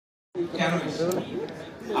কেন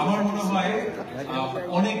আমার মনে হয়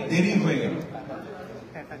অনেক দেরি হয়ে গেল।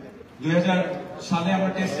 2000 সালে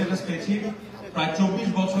আমরা টেস্ট স্ট্যাটাস পেয়েছি, প্রায় 24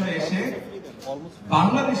 বছরে এসে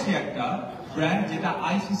বাংলাদেশি একটা ব্র্যান্ড যেটা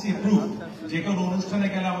আইসিসি অ্যাপ্রুভ, যে কোনো অনুষ্ঠানে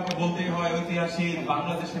গেলে আমাকে বলতেই হয় ঐতিহাসিক,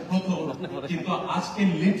 বাংলাদেশের প্রথম, কিন্তু আজকে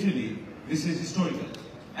লিটারালি দিস ইজ হিস্টোরিক্যাল।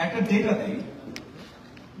 একটা ডেটা দিই,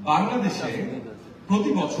 বাংলাদেশে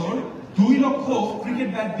প্রতি বছর 2 লক্ষ ক্রিকেট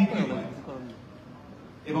ব্যাট বিক্রি হয়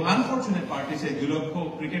এবং আনফরচুনেট পার্টি সেই 2 লক্ষ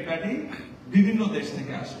ক্রিকেট ব্যাটই বিভিন্ন দেশ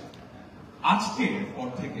থেকে আসে। আজকের পর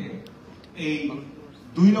থেকে এই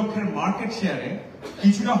 2 লক্ষের মার্কেট শেয়ারে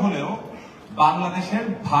কিছুটা হলেও বাংলাদেশের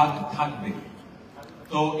ভাগ থাকবে।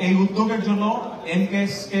 তো এই উদ্যোগের জন্য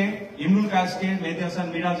এমকেএস কে, ইমরুল কায়েসকে, মেহেদী হাসান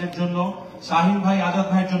মিরাজের জন্য, শাহিন ভাই, আজাদ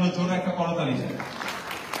ভাইয়ের জন্য জোরে একটা করতালি চাই।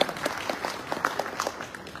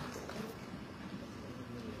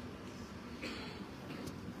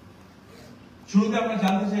 শুরুতে আমরা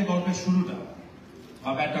জানতে চাই গল্পের শুরুটা, বা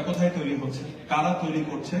ব্যাটটা কোথায় তৈরি হচ্ছে, কারা তৈরি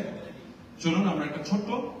করছে। চলুন আমরা একটা ছোট্ট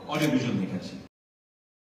অডিও ভিজুয়াল দেখাচ্ছি।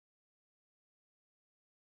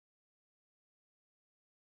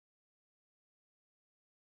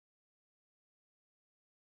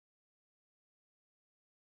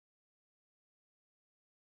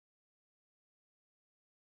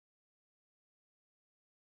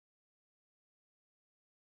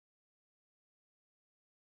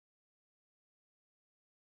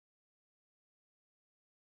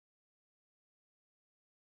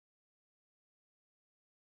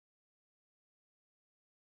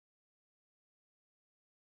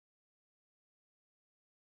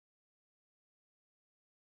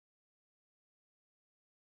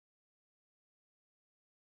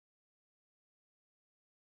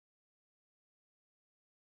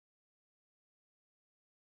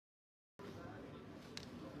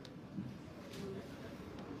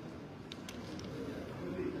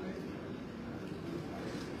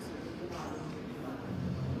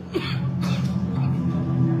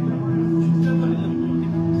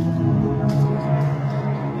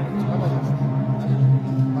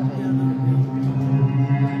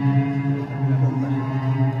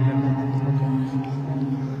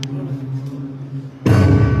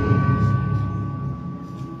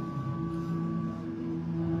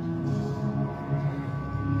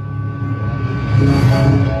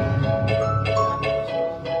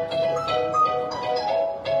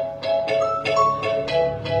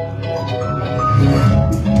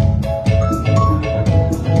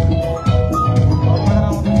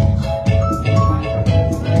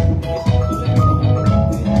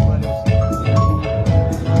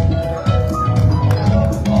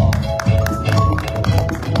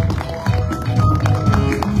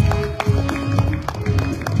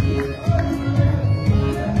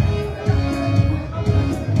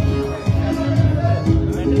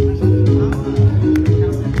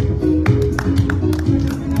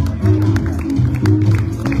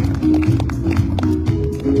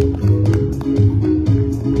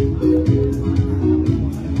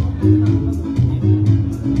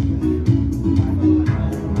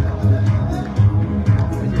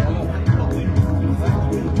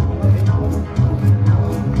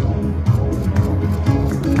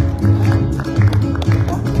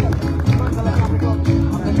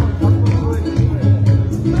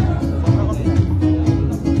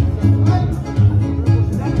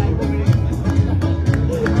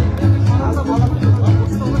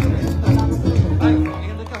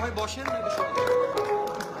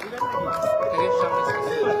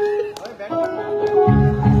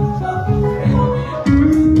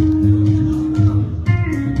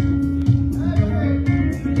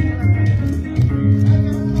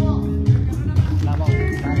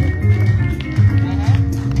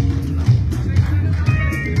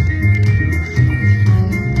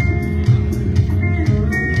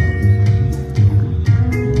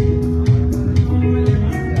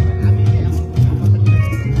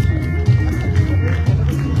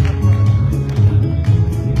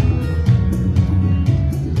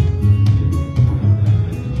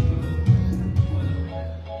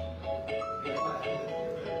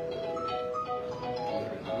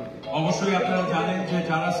 অবশ্যই আপনারা জানেন যে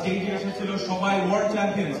যারা স্টেজে এসেছিল সবাই ওয়ার্ল্ড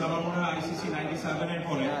চ্যাম্পিয়ন্স। আমার মনে হয় আইসিসি 97 এর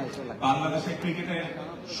পরে বাংলাদেশের ক্রিকেটের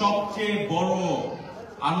সবচেয়ে বড়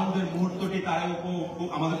আনন্দের মুহূর্তটি তারা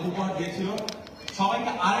আমাদের উপহার দিয়েছিল।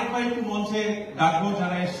 সবাইকে আরেকবার একটু মঞ্চে ডাকবো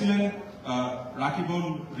যারা এসেছিলেন, রাকিবুল,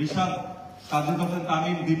 রিশাদ, সাজিদ হাসান,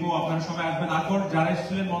 তামিম, দীপু, আপনারা সবাই আসবেন। আকর যারা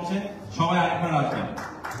এসেছিলেন মঞ্চে সবাই আরেকবার আসবেন।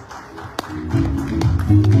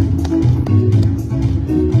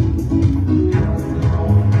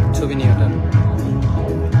 ছবি নিয়ে ওটা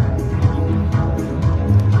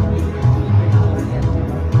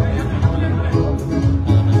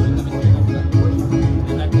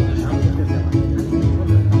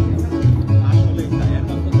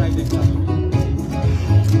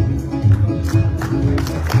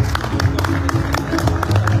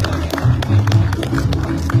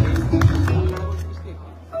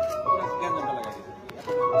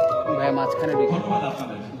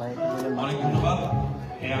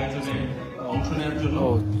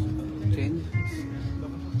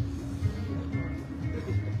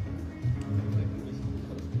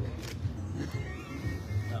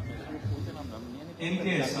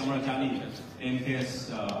MKS আমরা জানি MKS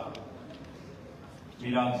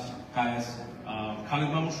মিরাজ কায়েস খালেদ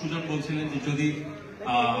মাহমুদ সুজন বলছিলেন যে যদি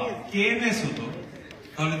KMS হতো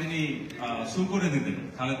তাহলে তিনি সু করে দিতেন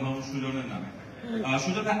খালেদ মাহমুদ সুজনের নামে।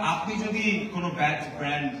 সুজন আপনি যদি কোনো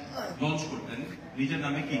ব্র্যান্ড লঞ্চ করতেন নিজের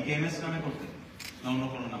নামে কি KMS নামে করতেন না অন্য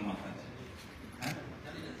কোনো নাম মাথায়? হ্যাঁ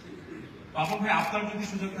পাপন ভাই আপনার যদি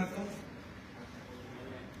সুযোগ থাকতো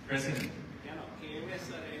প্রেসিডেন্ট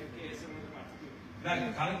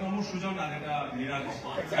খালেদ মাহমুদ সুজন আর এটা মিরাজ।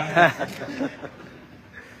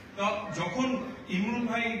 তো যখন ইমরুল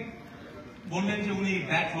ভাই বললেন যে উনি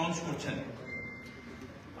ব্যাট লঞ্চ করছেন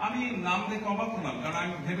আমি নাম দেখে অবাক হলাম, কারণ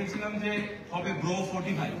আমি ভেবেছিলাম যে হবে ব্রো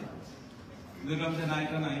 45, দেখলাম যে না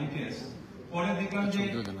এটা না MKS। পরে দেখলাম যে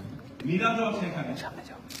মিরাজও আছে এখানে,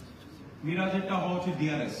 মিরাজেরটা হওয়া উচিত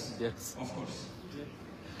DRS অফকোর্স।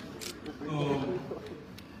 তো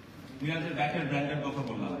মিরাজের ব্যাটের ব্র্যান্ডের কথা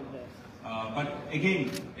বললাম, but again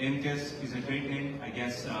MKS is a great name I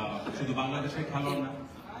guess. শুধু বাংলাদেশের খেলোয়াড় না,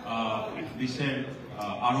 বিশ্বের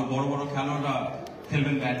আরো বড় বড় খেলোয়াড়রা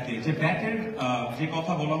খেলবেন ব্যাট দিয়ে। যে ব্যাটের যে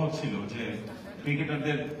কথা বলা হচ্ছিল যে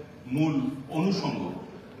ক্রিকেটারদের মূল অনুষঙ্গ,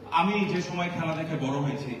 আমি যে সময় খেলা দেখে বড়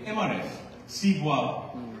হয়েছি MRF, সিগওয়া,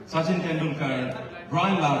 Sachin Tendulkar,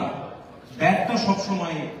 Brian Lara, ব্যাটটা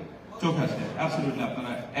সবসময় চোখ আছে। অ্যাবসলিউটলি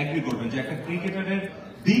আপনারা এগ্রি করবেন যে একটা ক্রিকেটারের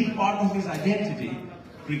big part of his identity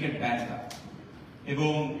cricket ব্যাটটা,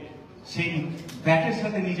 এবং সেই ব্যাটের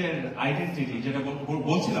সাথে নিজের আইডেন্টিটি যেটা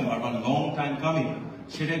বলছিলাম বারবার লং টাইম কামিং,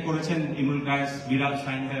 সেটাই করেছেন ইমরুল কায়েস, মিরাজ,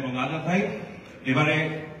 শাহিন ভাই এবং আজাদ ভাই। এবারে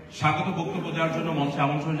স্বাগত বক্তব্য দেওয়ার জন্য মঞ্চে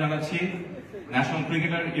আমন্ত্রণ জানাচ্ছি ন্যাশনাল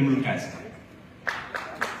ক্রিকেটার ইমরুল কায়েস।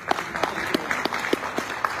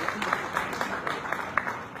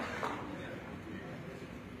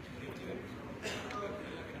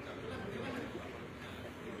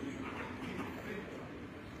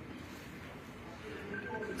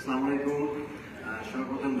 আসসালামু আলাইকুম।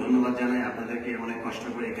 সর্বপ্রথম ধন্যবাদ জানাই আপনাদেরকে, অনেক কষ্ট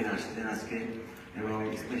করে এখানে আসছেন আজকে, এবং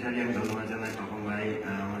স্পেশালি আমি ধন্যবাদ জানাই তপন ভাই,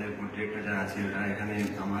 আমাদের ডিরেক্টর যারা আছেন তারা এখানে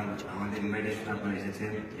আমাদের ইনভাইটেশন আপনারা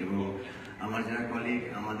এসেছেন, এবং আমার যারা কলিগ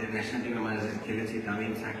আমাদের ন্যাশনাল টিমের মাঝে খেলেছি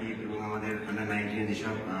তামিম, সাকিব এবং আমাদের আন্ডার-19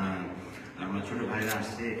 যেসব আমার ছোট ভাইরা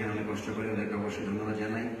আসছে এখানে অনেক কষ্ট করে, ওদেরকে অবশ্যই ধন্যবাদ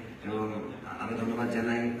জানাই। এবং আরো ধন্যবাদ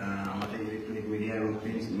জানাই আমাদের ইলেকট্রনিক মিডিয়া এবং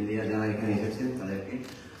প্রিন্ট মিডিয়া যারা এখানে এসেছেন তাদেরকে।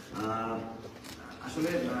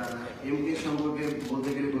 আসলে MKS সম্পর্কে বলতে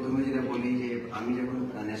গেলে প্রথমে যেটা বলি যে আমি যখন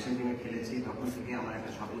ন্যাশনাল টিমে খেলেছি তখন থেকে আমার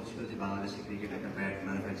একটা স্বপ্ন ছিল যে বাংলাদেশে ক্রিকেট একটা ব্যাট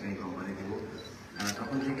ম্যানুফ্যাকচারিং কোম্পানি দেবো।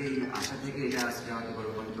 তখন থেকে এই আশা থেকে এটা আজকে হয়তো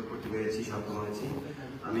রূপান্তরিত করতে পেরেছি, সক্ষম হয়েছি।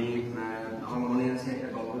 আমি আমার মনে আছে একটা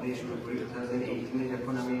গল্প দিয়ে শুরু করি। 2018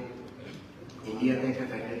 যখন আমি ইন্ডিয়াতে একটা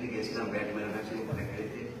ফ্যাক্টরিতে গেছিলাম, ব্যাট ম্যানুফ্যাকচারিং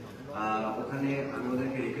ফ্যাক্টরিতে, ওখানে আমি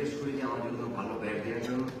ওদেরকে রিকোয়েস্ট করি যে আমার জন্য ভালো ব্যাট দেওয়ার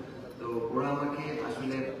জন্য। তো ওরা আমাকে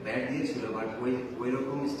আসলে ব্যাট দিয়েছিল, বাট ওই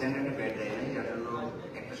রকম স্ট্যান্ডার্ডে ব্যাট দেয় নাই, যার জন্য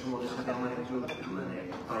একটা সময় ওদের সাথে আমার একটু মানে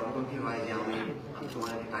তর্কতর্কি হয় যে আমি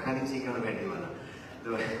তোমাকে টাকা দিচ্ছি কেন ব্যাট দেবো না। তো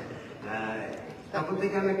তখন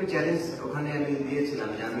থেকে আমি একটু চ্যালেঞ্জ ওখানে আমি দিয়েছিলাম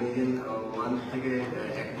যে আমি উইদিন 1 থেকে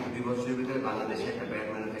 1 থেকে 2 বছরের ভিতরে বাংলাদেশে একটা ব্যাট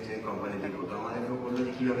ম্যানুফ্যাকচারিং কোম্পানি দিব। তো আমাদেরকেও বললো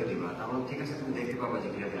যে কিভাবে দিবা, আমার ঠিক আছে তুমি দেখতে পাবা যে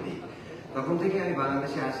কিভাবে দিই। তখন থেকে আমি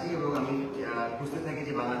বাংলাদেশে আসি এবং আমি খুঁজতে থাকি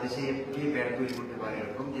যে বাংলাদেশে কে ব্যাট তৈরি করতে পারে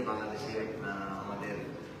এরকম, যে বাংলাদেশে আমাদের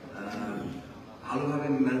ভালোভাবে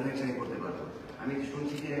ম্যানুফ্যাকচারিং করতে পারবো। আমি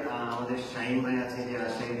শুনছি যে আমাদের শাহিন ভাই আছে যে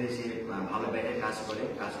রাজশাহীতে সে ভালো ব্যাটে কাজ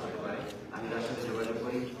করতে পারে। আমি তার সাথে যোগাযোগ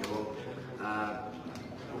করি এবং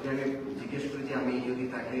ওকে আমি জিজ্ঞেস করি যে আমি যদি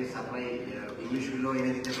তাকে সাপ্লাই ইংলিশগুলো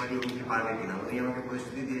এনে দিতে পারি উনি কি পারবে কিনা। উনি আমাকে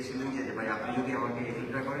পরিস্থিতি দিয়েছিলেন যে ভাই আপনি যদি আমাকে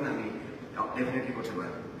এডিটটা করেন আমি ডেফিনেটলি করতে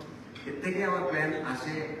পারবো। এর থেকে আমার প্ল্যান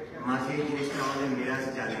আসে মাঝে, এই জিনিসটা আমাদের মিরাজ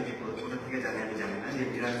জানে, যে কোথা থেকে জানে আমি জানি না, যে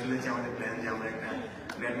মিরাজ শুনেছে আমাদের প্ল্যান যে আমরা একটা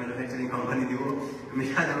ব্যাট ম্যানুফ্যাকচারিং কোম্পানি দিব।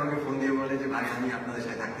 মিরাজ আমাকে ফোন দিয়ে বলে যে ভাই আমি আপনাদের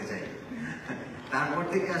সাথে থাকতে চাই। তারপর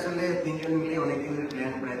থেকে আসলে তিনজন মিলে অনেক দিনের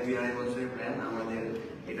প্ল্যান, প্রায় 2-2.5 বছরের প্ল্যান আমাদের,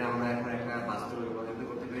 এটা আমরা এখন একটা বাস্তবে রূপান্তরিত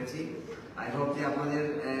করতে পেরেছি। আই হোপ যে আপনাদের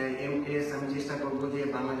MKS আমি চেষ্টা করবো যে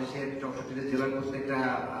বাংলাদেশের 64টা জেলার প্রত্যেকটা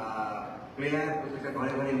প্লেয়ার, প্রত্যেকটা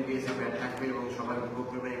ঘরে ঘরে MKS এর ব্যাট থাকবে এবং সবাই উপভোগ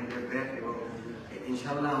করবে MKS ব্যাট, এবং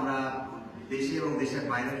ইনশাআল্লাহ আমরা দেশে এবং দেশের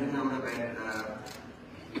বাইরের জন্য আমরা ব্যাট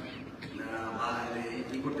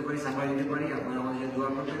করতে পারি, সাপ্লাই দিতে পারি। আপনারা আমাদের দোয়া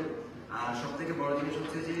করবেন। আর সব থেকে বড় জিনিস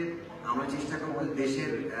হচ্ছে যে আমরা চেষ্টা করবো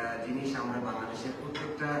দেশের জিনিস আমরা বাংলাদেশের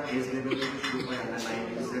প্রত্যেকটা এজ লেভেল থেকে শুরু করে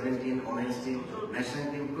under-19, 17, women's team, national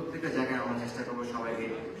team, প্রত্যেকটা জায়গায় আমরা চেষ্টা করবো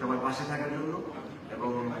সবার পাশে থাকার জন্য এবং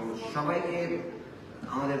সবাইকে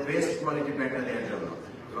আমাদের বেস্ট কোয়ালিটি ব্যাটটা দেওয়ার জন্য।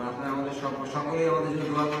 এবং আপনারা আমাদের সকলেই আমাদের জন্য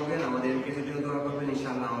দোয়া করবেন, আমাদের MKS এর জন্য দোয়া করবেন।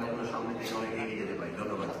 ইনশাআল্লাহ আমাদের জন্য সামনে থেকে অনেক এগিয়ে যেতে পারি।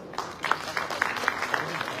 ধন্যবাদ।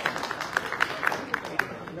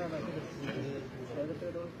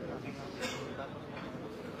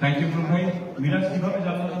 থ্যাংক ইউ ভাই। মিরাজ কিভাবে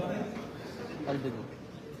জানলেন আপনি?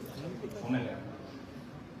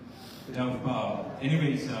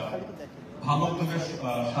 এনিওয়েজ, ভালো উদ্যোগের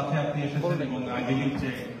সাথে আপনি এসেছেন এবং আই বিলিভ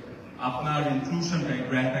যে আপনার ইনক্লুশনটা এই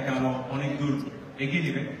ব্র্যান্ডটাকে আরো অনেক দূর এগিয়ে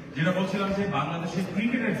নেবে। যেটা বলছিলাম যে বাংলাদেশের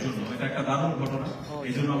ক্রিকেটের জন্য এটা একটা দারুণ ঘটনা।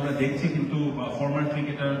 এই জন্য আমরা দেখছি কিন্তু ফরমার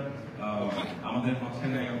ক্রিকেটার আমাদের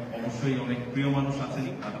মাঝখানে অবশ্যই অনেক প্রিয় মানুষ আছেন,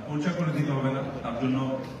 পরিচয় করে দিতে হবে না, তার জন্য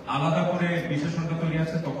আলাদা করে বিশেষণটা তৈরি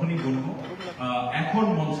আছে, তখনই বলবো। এখন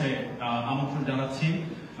মঞ্চে আমন্ত্রণ জানাচ্ছি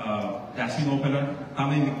ড্যাশিং ওপেনার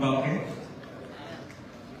তামিম ইকবালকে।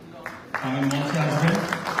 তামিম মঞ্চে আসবেন।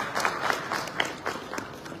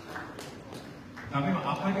 তামিম,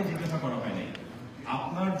 আপনাকে জিজ্ঞাসা করা হয়নি,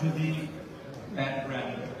 আপনার যদি ব্যাট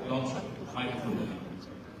ব্র্যান্ড লঞ্চ মাইক্রোফোন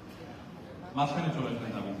মাঝখানে চলে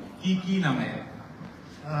আসবেন তামিম, কি নামে?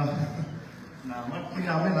 না, আমার কি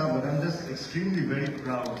নামে না, but I'm just extremely very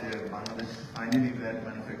proud যে বাংলাদেশ ফাইনালি ব্যাট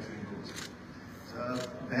ম্যানুফ্যাকচারিং করছে।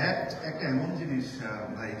 ব্যাট একটা এমন জিনিস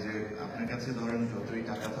ভাই, যে আপনার কাছে ধরেন যতই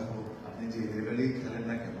টাকা থাকুক, আপনি যে লেভেলেই খেলেন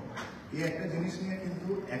না কেন, এই একটা জিনিস নিয়ে কিন্তু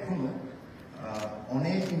এখনো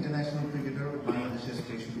অনেক ইন্টারন্যাশনাল ক্রিকেটার বাংলাদেশের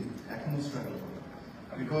স্পেশালি এখনো স্ট্রাগল করে।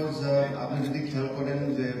 বিকজ আপনি যদি খেয়াল করেন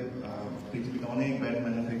যে পৃথিবীতে অনেক ব্যাট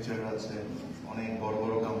ম্যানুফ্যাকচারার আছে, অনেক বড়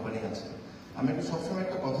বড় কোম্পানি আছে। আমি একটু সবসময়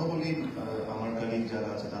একটা কথা বলি আমার কলিগ যারা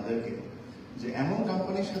আছে তাদেরকে, যে এমন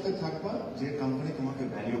কোম্পানির সাথে থাকবা যে কোম্পানি তোমাকে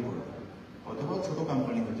ভ্যালিউ করবে। অথবা ছোট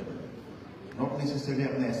কোম্পানি হতে পারে, নট নেসেসারি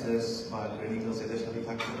আপনি এসএস বা ক্লিনিক্যালস এদের সাথে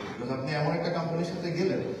থাকতে হবে। বিকজ আপনি এমন একটা কোম্পানির সাথে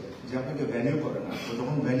গেলেন যে আপনাকে ভ্যালিউ করে না, তো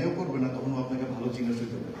যখন ভ্যালিউ করবে না তখন আপনাকে ভালো জিনিস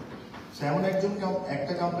দিতে হবে। সে এমন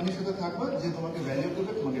একটা কোম্পানির সাথে থাকবা যে তোমাকে ভ্যালিউ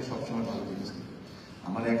করবে, তোমাকে সবসময় ভালো জিনিস দিবে।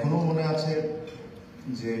 আমার এখনো মনে আছে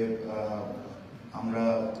যে আমরা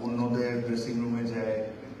অন্যদের ড্রেসিং রুমে যাই,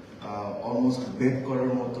 অলমোস্ট বেট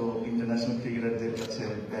করার মতো ইন্টারন্যাশনাল ক্রিকেটারদের কাছে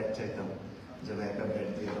ব্যাট চাইতাম, যে একটা ব্যাট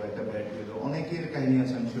দিয়ে দাও, একটা ব্যাট দিয়ে দাও। অনেকের কাহিনী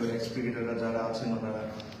আছে, আমি শিওর এক্স ক্রিকেটাররা যারা আছেন ওনারা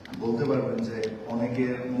বলতে পারবেন যে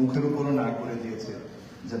অনেকের মুখের উপরও না করে দিয়েছে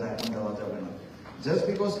যে না, এখন দেওয়া যাবে না। জাস্ট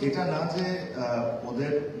বিকজ এটা না যে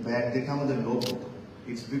ওদের ব্যাট দেখে আমাদের লোভ হতো,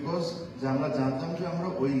 ইটস বিকজ যে আমরা জানতাম যে আমরা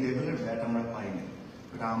ওই লেভেলের ব্যাট আমরা পাইনি।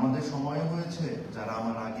 এটা আমাদের সময় হয়েছে, যারা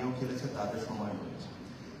আমার আগেও খেলেছে তাদের সময় হয়েছে।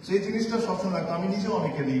 সেই জিনিসটা সবসময় লাগতো। আমি নিজেও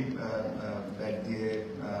অনেকেরই ব্যাট দিয়ে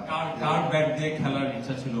ব্যাট দিয়ে খেলার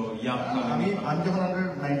ইচ্ছা ছিল। আমি যখন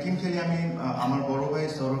আন্ডার-19 খেলি, আমি আমার বড় ভাই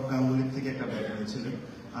সৌরভ গাঙ্গুলির থেকে একটা ব্যাট নিয়েছিলেন,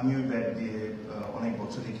 আমি ওই ব্যাট দিয়ে অনেক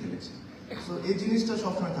বছরই খেলেছি। তো এই জিনিসটা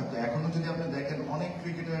সবসময় থাকতো। এখনো যদি আপনি দেখেন, অনেক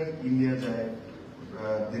ক্রিকেটার ইন্ডিয়া যায়,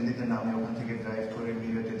 দিল্লিতে নামে, ওখান থেকে ড্রাইভ করে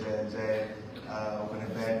মিরটে যায়, ওখানে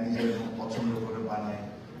ব্যাট নিজের পছন্দ করে বানায়।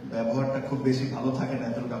 ব্যবহারটা খুব বেশি ভালো থাকে না,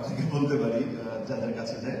 এতটুকু আপনাকে বলতে পারি যাদের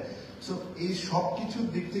কাছে যায়। সো এই সব কিছুর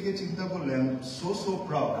দিক থেকে চিন্তা করলে সো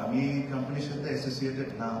প্রাউড। আমি এই কোম্পানির সাথে অ্যাসোসিয়েটেড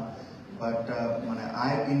না, বাট মানে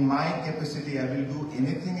in my capacity I will do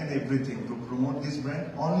anything and everything to promote this brand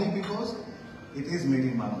only because it is made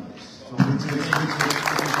in Bangladesh. So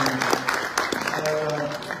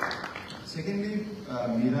secondly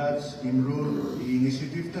Miraj, Imrul, এই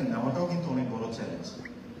ইনিশিয়েটিভটা নেওয়াটাও কিন্তু অনেক বড় চ্যালেঞ্জ।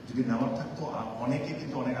 যদি নেওয়ার থাকতো অনেকে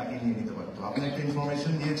কিন্তু অনেক আগে নিয়ে নিতে পারতো। আপনি একটা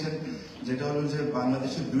ইনফরমেশন দিয়েছেন যেটা হলো যে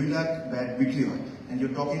বাংলাদেশে 2 লাখ ব্যাট বিক্রি হয়, এন্ড ইউ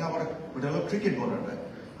টকিং অ্যাবাউট ওটা হলো ক্রিকেট বলার ব্যাট।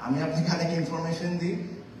 আমি আপনাকে আরেক ইনফরমেশন দিই,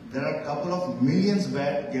 there are couple of millions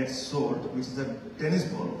bat gets sold, which is a tennis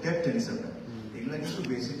ball, tap tennis bat. এগুলা কিন্তু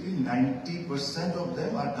basically 90% of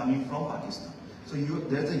them are coming from Pakistan. So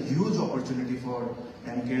there's a huge opportunity for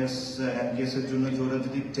MKS এর জন্য যে ওরা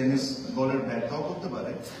যদি tennis বলের ব্যাটটাও করতে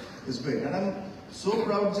পারে, it's great. And I am so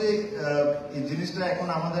proud যে এই জিনিসটা এখন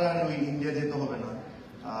আমাদের আর ওই ইন্ডিয়া যেতে হবে না,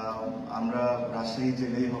 আমরা রাজশাহী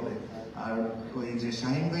জেলেই হবে। আর ওই যে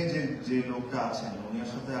শাহিন ভাই যে লোকটা আছেন, উনার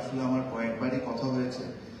সাথে আসলে আমার কয়েকবারই কথা হয়েছে।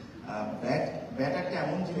 ব্যাট একটা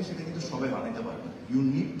এমন জিনিস, এটা কিন্তু সবাই বানাইতে পারবে। You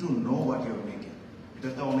need to know what your making.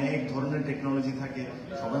 এটাতে অনেক ধরনের টেকনোলজি থাকে।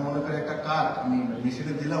 সবাই মনে করে একটা কাঠ আমি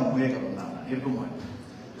মেশিনে দিলাম হয়ে গেল, না, এরকম হয়।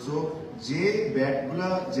 সো যে ব্যাটগুলা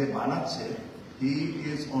যে বানাচ্ছে, he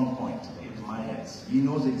is on point in my eyes. He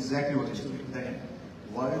knows exactly what is doing. দেখেন,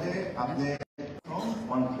 ওয়ার্ল্ডে আপনি from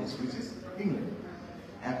one place which is England,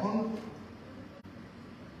 এখন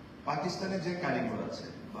পাকিস্তানে যে কারিগর আছে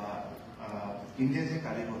বা ইন্ডিয়া যে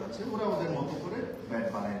কারিগর আছে, ওরা ওদের মতো করে ব্যাট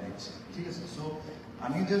বানিয়ে দিচ্ছে, ঠিক আছে। সো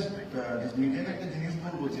আমি জাস্ট মিডিয়ার একটা জিনিস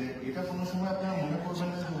বলবো যে এটা কোনো সময় আপনারা মনে করবেন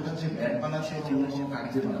না যে ওরা যে ব্যাট বানাচ্ছে ওরা অন্য কোনো কাজ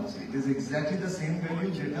দিয়ে বানাচ্ছে। It is exactly the same value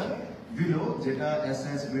যেটা বিলো, যেটা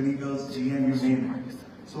SS, ভেনিগলস, GM, you name it.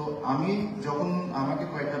 So আমি যখন আমাকে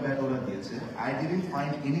কয়েকটা ব্যাট ওরা দিয়েছে, I didn't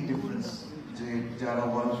find any difference যে যারা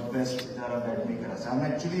ওয়ার্ল্ড বেস্ট যারা ব্যাট মেকার আছে। I am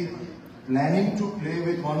actually planning to play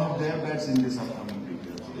with one of their bats in this upcoming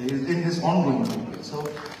video. So in this ongoing cricket. So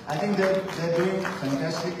I think they're doing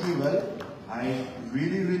fantastically well. I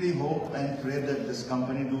really hope and pray that this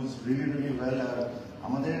company does really well.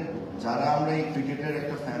 আমাদের যারা আমরা এই ক্রিকেটের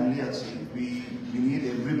একটা family আছি, we need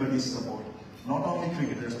everybody's support, not only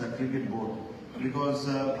cricketers but cricket board, because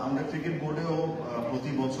আমরা cricket বোর্ডেও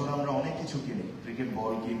প্রতি বছর আমরা অনেক কিছু কিনি, ক্রিকেট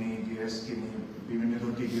বল কিনি, গিয়ার্স কিনি, বিভিন্ন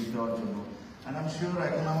লোককে গিফট দেওয়ার জন্য। And I'm sure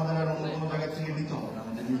এখন আমাদের আর অন্য কোনো জায়গা থেকে নিতে হবে না,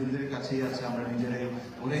 আমাদের নিজেদের কাছেই আছে, আমরা নিজেরাই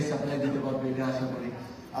ওরাই সাপ্লাই দিতে পারবো, এটা আশা করি।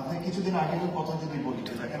 আপনি কিছুদিন আগের কথা যদি বলি,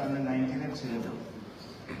 দেখেন আমরা 19-এর ছেলে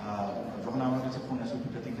যখন আমার কাছে ফোন আসে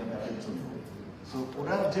 2-3টা ব্যাটের জন্য, সো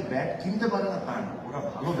ওরা যে ব্যাট কিনতে পারে না তা না, ওরা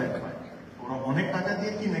ভালো ব্যাট পায়, ওরা অনেক টাকা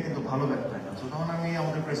দিয়ে কিনে কিন্তু ভালো ব্যাট পায় না। তো তখন আমি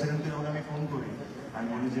আমাদের প্রেসিডেন্টকে যখন আমি ফোন করি, আমি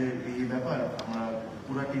বলি যে এই ব্যাপার আমরা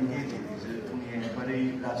পুরা টিমকেই দিই, যে উনি একবারেই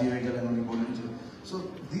রাজি হয়ে গেলেন, উনি বললেন যে সো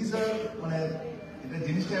দিস আর মানে এটা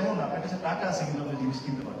জিনিসটা এমন না আপনার কাছে টাকা আছে কিন্তু আপনি জিনিস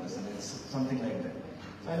কিনতে পারতেছেন, something like that.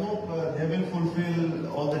 So I hope they will fulfill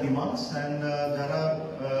all the demands, and যারা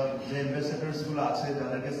যে ambassadors গুলো আছে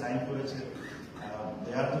যাদেরকে সাইন করেছে,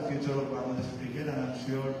 they are the future of Bangladesh cricket, and I'm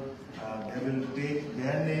sure they will take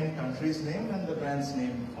their name, country's name, and the brand's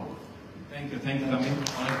name forward. Thank you Tamim,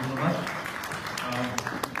 অনেক ধন্যবাদ।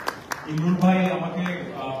 ইমরুল ভাই আমাকে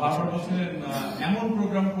বারবার বলছিলেন এমন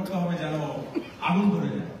প্রোগ্রাম করতে হবে যেন আগুন ধরে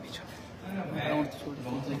যায়।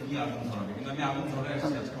 কি আগুন ধরাবে, কিন্তু আমি আগুন ধরে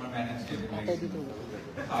আসছি, আজকে আমার ম্যানেজ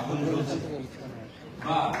আগুন জ্বলছে,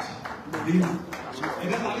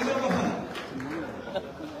 এটা তালিকার কথা না,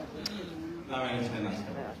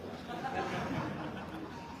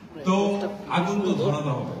 তো আগুন তো ধরাতে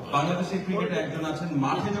হবে। বাংলাদেশের ক্রিকেটে একজন আছেন,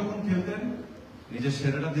 মাঠে যখন খেলতেন নিজের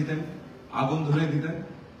সেরাটা দিতেন, আগুন ধরে দিতেন,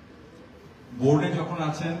 বোর্ডে যখন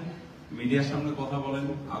আছেন মিডিয়ার সামনে কথা বলেন,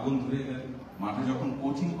 আগুন ধরিয়ে দেন, মাঠে যখন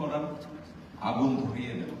কোচিং করান আগুন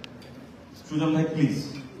ধরিয়ে দেন। সুজন ভাই প্লিজ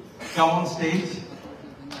কাম অন স্টেজ।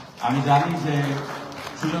 আমি জানি যে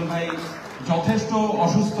সুজন ভাই যথেষ্ট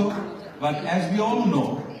অসুস্থ, but as we all know,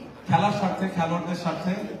 খেলার স্বার্থে, খেলোয়াড়দের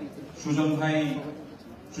স্বার্থে সুজন ভাই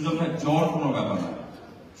জ্বর কোনো ব্যাপার না।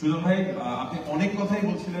 সুজন ভাই আপনি অনেক কথাই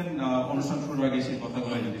বলছিলেন অনুষ্ঠান শুরুর আগে, সেই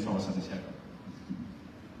কথাগুলো যদি সবার সাথে শেয়ার করেন।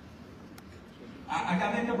 আগে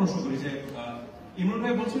আমি একটা প্রশ্ন করি যে ইমরুল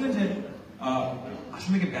ভাই বলছিলেন যে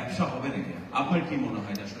আসলে কি ব্যবসা হবে নাকি, আপনার কি মনে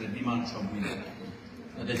হয় যে আসলে ডিমান্ড সব মিলে?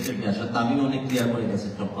 তামিম অনেক ক্লিয়ার করে গেছে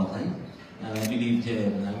সব কথাই। I believe যে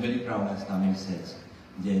I'm very proud as Tamim says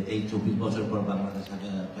যে এই 24 বছর পর Bangladesh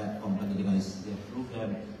bat company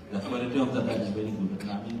the quality of the bat is very good.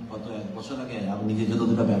 আমি গত 1 বছর আগে আমি নিজে যত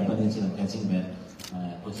দুটো ব্যাট বানিয়েছিলাম ক্যাচিং ব্যাট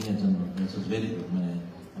কোচিং এর জন্য, ইট ওয়াজ ভেরি গুড। মানে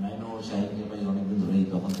আই নো শাহিদ ভাই অনেকদিন ধরেই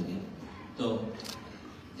তখন থেকে। তো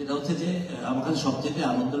যেটা হচ্ছে যে আমার কাছে সবচেয়ে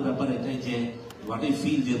আনন্দের ব্যাপার এটাই যে হোয়াট আই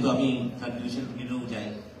ফিল, যেহেতু আমি থার্ড ডিভিশন ক্রিকেটেও যাই,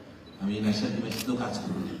 আমি ন্যাশনাল টিমের সাথেও কাজ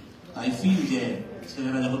করি, আই ফিল যে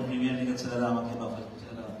ছেলেরা যখন প্রিমিয়ার লিগের ছেলেরা আমাকে বা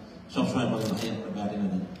ছেলেরা সবসময় বলে ভাই একটা ব্যাট এনে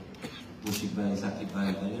দেন, মুশিক ভাই, সাকিব ভাই,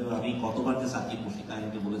 আমি কতবার যে সাকিব মুশিক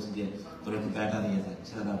আইনকে বলেছি যে তোর একটু ব্যাট আনিয়ে দেয়,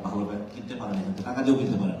 ছেলেরা ভালো ব্যাট কিনতে পারে না, কিন্তু টাকা দিয়েও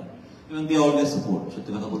কিনতে পারে না, এবং দিয়ে অলওয়েজ সাপোর্ট,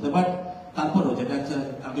 সত্যি কথা বলতে। বাট তারপরেও যেটা একটা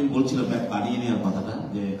আমি বলছিলাম ব্যাট বানিয়ে নেওয়ার কথাটা,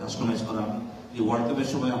 যে কাস্টমাইজ করা, যে ওয়ার্ল্ড কাপের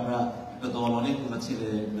সময় আমরা একটা দল অনেকগুলো ছেলে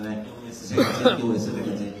কেউ এসএসএ গেছে, কেউ এসএফ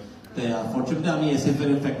গেছে, তো ফরচুনেটলি আমি এসএফ এর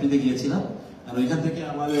ফ্যাক্টরিতে গিয়েছিলাম, আর ওইখান থেকে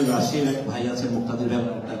আমাদের রাশিয়ার এক ভাই আছে মুক্তাদির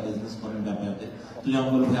ব্যাপারে একটা বিজনেস করেন ব্যাপারে, তুই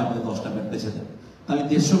আমার বলে ভাই আমাদের 10টা ব্যাট বেছে দেন। আমি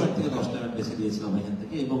 150 ব্যাট থেকে 10টা ব্যাট বেছে দিয়েছিলাম এখান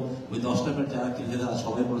থেকে, এবং ওই 10টা ব্যাট যারা কিনে তারা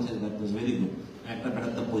সবাই বলেছে দ্যাট ওয়াজ ভেরি গুড। একটা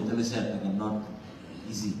ব্যাটের দাম 45,000 টাকা, নট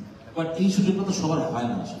ইজি। বাট এই সুযোগটা তো সবার হয়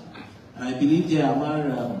না আসলে। আই বিলিভ যে আমার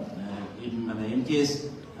মানে MKS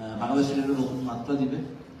বাংলাদেশের একটা নতুন মাত্রা দিবে।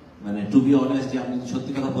 মানে টু বি অনেস্ট, যে আমি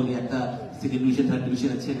সত্যি কথা বলি, একটা সেকেন্ড ডিভিশন থার্ড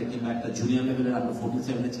ডিভিশনের ছেলে কিংবা একটা জুনিয়র লেভেলের আন্ডার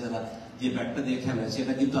 47 ছেলেরা যে ব্যাটটা দিয়ে খেলে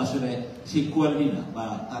সেটা কিন্তু আসলে সেই কোয়ালিটি না, বা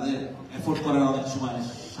তাদের এফোর্ড করার অনেক সময়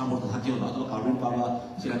সামর্থ্য থাকেও না, অথবা কারোর বাবা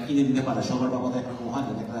সেটা কিনে দিতে পারে, সবার বাবা তো একরকম হয়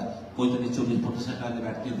না, একটা 45-40-50 টাকা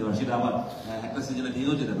ব্যাট কিনে দেওয়া, সেটা আবার একটা সিজনে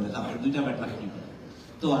ভেঙেও যেতে পারে, তারপরে 2টা ব্যাট রাখতে পারে।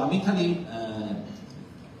 তো আমি খালি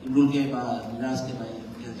ইমরুলকে বা মিরাজকে বা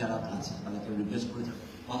যারা আছে তাদেরকে রিকোয়েস্ট করে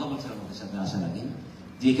কথা বলছিলাম আমাদের সাথে আসার আগে,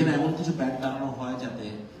 যে এখানে এমন কিছু ব্যাট বানানো হয় যাতে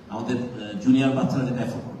আমাদের জুনিয়র বাচ্চারা যেটা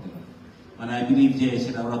এফোর্ড করতে পারে। মানে আই বিলিভ যে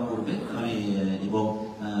সেটা ওরা করবে। মানে এবং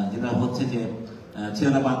যেটা হচ্ছে যে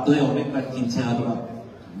ছেলেরা বাধ্য হয়ে অনেক ব্যাট কিনছে হয়তো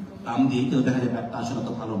দাম দিয়ে, কিন্তু দেখা যায় ব্যাটটা আসলে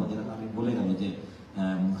তো ভালো না, যেটা আমি বলে গেল যে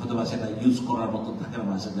হয়তো বা সেটা ইউজ করার মতো থাকে না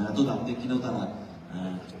বাসা, এত দাম দিয়ে কিনেও তারা,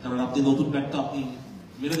 কারণ আপনি নতুন ব্যাট তো আপনি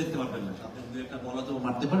মেরে দেখতে পারবেন না, আপনি একটা বলা তো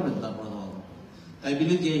মারতে পারবেন, তারপরে তো তাই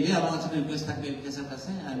বিলিভ যে এই আমার কাছে রিকোয়েস্ট থাকবে MKS এর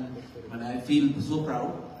কাছে, এন্ড মানে আই ফিল সো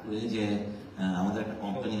প্রাউড যে আমাদের একটা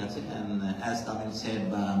কোম্পানি আছে, এন্ড অ্যাজ তামিল সেড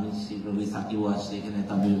বা আমি রবি সাকিবও আসছে এখানে,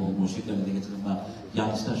 তামিল মসজিদ আমি দেখেছিলাম, বা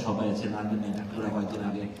ইয়াংস্টার সবাই আছে, নার্মিন অ্যাক্টররা কয়েকদিন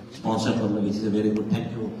আগে স্পন্সর করলো, which is a very good, thank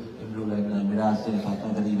you Miraj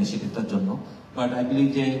আপনাদের ইনিশিয়েটিভটার জন্য। বাট আই বিলিভ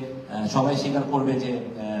যে সবাই স্বীকার করবে যে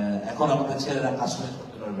এখন আমাদের ছেলেরা কাজ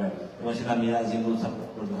করতে পারবে, এবং সেটা মিরাজ যেগুলো সাপোর্ট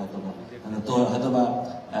করবে হয়তোবা, তো হয়তোবা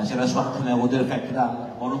সেটা সবসময় ওদের ফ্যাক্টরিটা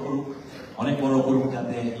বড় করুক, অনেক বড় করুক,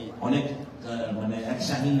 যাতে অনেক মানে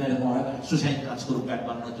 160 কাজ করুক ব্যাট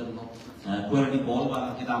বানানোর জন্য, কোয়ালিটি বল বানা,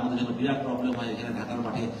 যেটা আমাদের জন্য বিরাট প্রবলেম হয় এখানে ঢাকার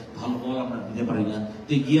মাঠে, ভালো বল আমরা দিতে পারি না।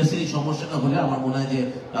 তো গিয়েছে এই সমস্যাটা হলে আমার মনে হয় যে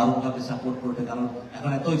দারুণভাবে সাপোর্ট করবে, কারণ এখন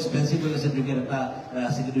এত এক্সপেন্সিভ হয়ে গেছে ক্রিকেট, একটা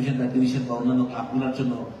সেকেন্ড ডিভিশন বা ডিভিশন বা অন্যান্য ক্লাবগুলোর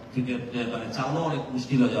জন্য ক্রিকেট মানে চালানো অনেক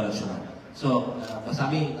মুশকিল হয়ে যাওয়ার সময়। সো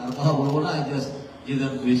আমি আর কথা বলবো না, I just give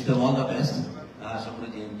them, wish them all the best. আশা করি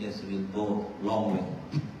যে MKS will go long way.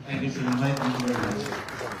 Thank you Sujan ভাই, thank you very much.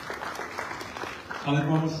 Khaled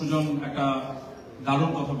Mohammad Sujan একটা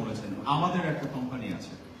দারুণ কথা বলেছেন, আমাদের একটা কোম্পানি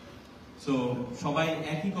আছে, সো সবাই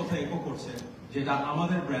একই কথা ইকো করছে, যেটা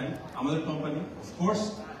আমাদের ব্র্যান্ড, আমাদের কোম্পানি। অফকোর্স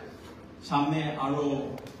সামনে আরো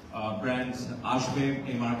ব্র্যান্ডস আসবে,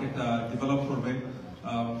 এই মার্কেটটা ডেভেলপ করবে।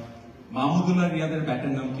 মাহমুদুল্লাহ রিয়াদের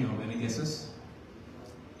ব্যাটের নাম কি হবে? Any guesses?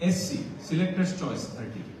 SC, Selector's Choice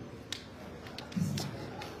 30.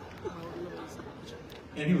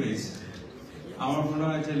 Anyways, আমার মনে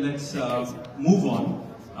হয় যে লেটস মুভ অন।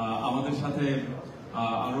 আমাদের সাথে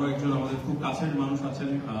আরো একজন আমাদের খুব কাছের মানুষ আছেন,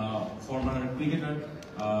 ফরমার ক্রিকেটার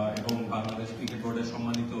এবং বাংলাদেশ ক্রিকেট বোর্ডের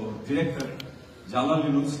সম্মানিত ডিরেক্টর জালাল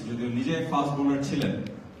ইউনুস, যদিও নিজে ফাস্ট বোলার ছিলেন।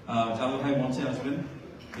 জালাল ভাই মঞ্চে আসবেন,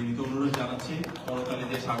 বিনীত অনুরোধ জানাচ্ছি, পরকালে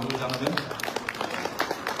যে স্বাগত জানাবেন।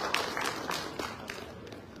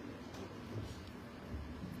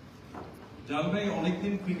 জালাল ভাই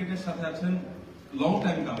অনেকদিন ক্রিকেটের সাথে আছেন, লং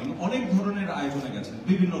টাইম কামিং, অনেক ধরনের আয়োজনে গেছেন,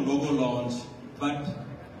 বিভিন্ন লোগো লঞ্চ, বাট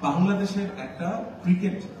বাংলাদেশের একটা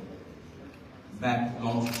ক্রিকেট ব্যাট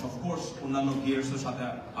লঞ্চ, অফকোর্স অন্যান্য গিয়ার্সের সাথে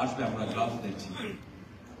আসবে, আমরা গ্লাভস দেখছি,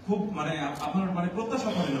 খুব মানে আপনার মানে প্রত্যাশা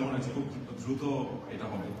করেন মনে হচ্ছে খুব দ্রুত এটা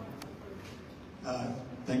হবে।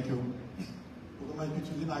 Thank you. প্রথমে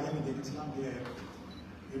কিছুদিন আগে আমি দেখেছিলাম যে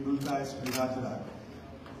ইমরুল কায়েস মিরাজরা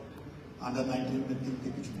আন্ডার 19 টিম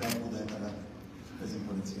থেকে কিছু ব্যাট বোধহয় তারা প্রেজেন্ট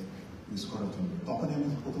করেছে ইউজ করার জন্য। তখনই আমি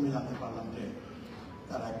প্রথমে জানতে পারলাম যে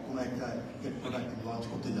তারা কোনো একটা ক্রিকেট প্রোডাক্ট লঞ্চ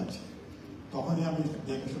করতে যাচ্ছে। তখনই আমি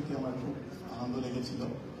দেখে সত্যি আমার খুব আনন্দ লেগেছিল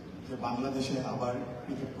যে বাংলাদেশে আবার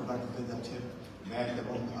ক্রিকেট প্রোডাক্ট হতে যাচ্ছে, ব্যাট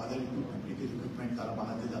এবং আদার ক্রিকেট ইকুইপমেন্ট তারা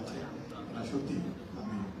বানাতে যাচ্ছে। এটা সত্যি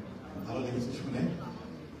আমি ভালো লেগেছে শুনে।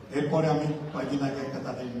 এরপরে আমি কয়েকদিন আগে একটা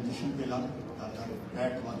তাদের ইনভিটেশন পেলাম, তারা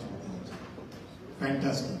ব্যাট লঞ্চ করতে যাচ্ছে।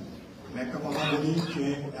 ফ্যান্টাস্টিক। আমি একটা কথা বলি যে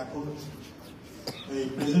এখন এই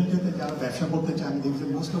প্রেজেন্ট ডেতে যারা ব্যবসা করতে চায়, আমি দেখছি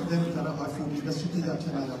মোস্ট অফ দেম তারা হয় ফুড ইন্ডাস্ট্রিতে যাচ্ছে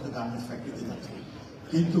না হয়তো গার্মেন্টস ফ্যাক্টরিতে যাচ্ছে,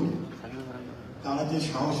 কিন্তু তারা যে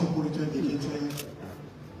সাহসের পরিচয় দেখিয়েছে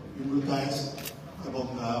ইমরুল কায়েস এবং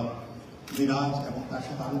মিরাজ এবং তার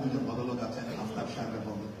সাথে আরো দুজন ভদ্রলোক আছেন, আফতাব সাহেব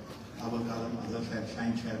এবং আবুল কালাম আজাদ সাহেব,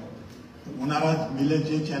 শাহিন সাহেব, ওনারা মিলে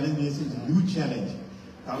যে চ্যালেঞ্জ নিয়েছে, হিউজ চ্যালেঞ্জ,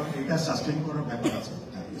 কারণ এটা সাস্টেন করার ব্যাপার আছে,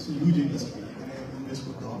 ইটস এ হিউজ ইন্ডাস্ট্রি, এখানে ইনভেস্ট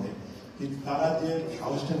করতে হবে, কিন্তু তারা যে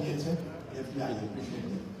সাহসটা নিয়েছে আই অ্যাপ্রিশিয়েট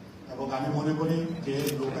ইট। এবং আমি মনে করি যে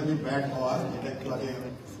লোকালি ব্যাট হওয়ার, যেটা একটু আগে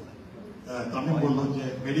তামিম বললো যে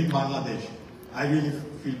made in Bangladesh, I really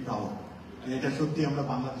feel proud. এটা সত্যি আমরা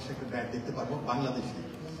বাংলাদেশে একটা ব্যাট দেখতে পারবো বাংলাদেশে,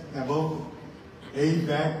 এবং এই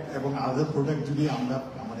ব্যাট এবং আদার প্রোডাক্ট যদি আমরা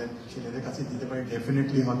আমাদের ছেলেদের কাছে দিতে পারি,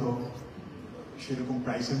 ডেফিনেটলি হয়তো সেরকম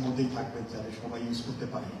প্রাইসের মধ্যেই থাকবে যাতে সবাই ইউজ করতে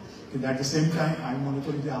পারে। কিন্তু অ্যাট দ্য সেম টাইম আমি মনে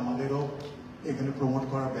করি যে আমাদেরও এখানে প্রমোট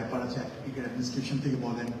করার ব্যাপার আছে, ক্রিকেট অ্যাডমিনিস্ট্রেশন থেকে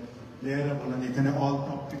বলেন, প্লেয়াররা বলেন, এখানে অল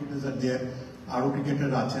টপ ক্রিকেটার্স আর দেয়ার, আরও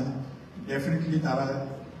ক্রিকেটার আছেন, ডেফিনেটলি তারা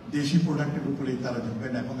দেশি প্রোডাক্টের উপরেই তারা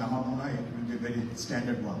ঢুকবেন, এবং আমার মনে হয় it will be very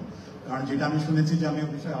standard one. কারণ যেটা আমি শুনেছি, যে আমি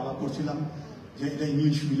বিষয়ে আলাপ করছিলাম যে এটা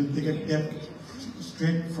ইংলিশ মিডিয়াম থেকে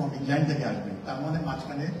স্ট্রেট ফ্রম ইংল্যান্ড থেকে আসবে, তার মানে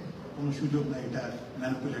মাঝখানে কোনো সুযোগ নাই এটা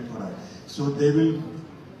ম্যানিপুলেট করার। So they will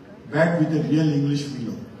bat with a real English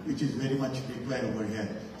মিলো, which is very much required over here.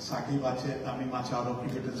 Shakib আছে, তামিম আছে, আরো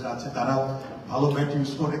ক্রিকেটার্স আছে, তারাও ভালো ব্যাট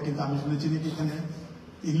ইউজ করে, কিন্তু আমি শুনেছি নাকি এখানে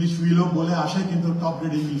ইংলিশ উইলও বলে আসে, কিন্তু টপ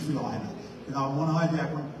গ্রেড ইংলিশ উইল হয় না। কিন্তু আমার মনে হয় যে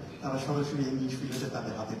এখন তারা সরাসরি ইংলিশ উইলটা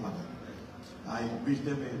তাদের হাতে পাবে। I wish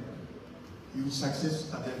them a huge success,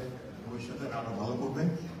 তাদের ভবিষ্যতে আরো ভালো করবে,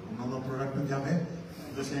 অন্যান্য প্রোডাক্টও যাবে।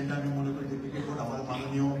 দ্য সেম টাইম আমি মনে করি যে ক্রিকেট বোর্ড, আমাদের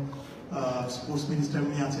মাননীয় স্পোর্টস মিনিস্টার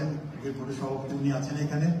উনি আছেন, ক্রিকেট বোর্ডের সভাপতি উনি আছেন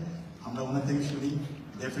এখানে, আমরা ওনার থেকে শুনি,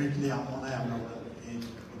 ডেফিনেটলি আমার মনে হয় আমরা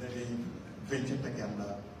ওদের এই ভেঞ্চারটাকে আমরা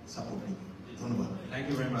সাপোর্ট দিই। ধন্যবাদ। Thank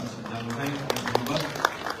you very much Jalal ভাই, ধন্যবাদ।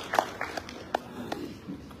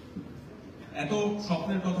 এত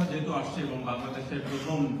স্বপ্নের কথা যেহেতু আসছে এবং বাংলাদেশের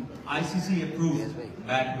প্রথম ICC approve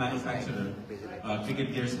bat manufacturer, cricket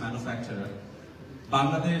gears manufacturer,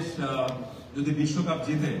 Bangladesh যদি বিশ্বকাপ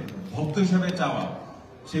জিতে ভক্ত হিসেবে চাওয়া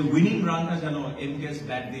সেই উইনিং রানটা যেন এমকেএস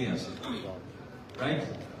ব্যাট দিয়ে আসে, রাইট?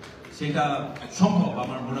 সেটা সম্ভব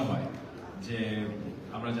আমার মনে হয় যে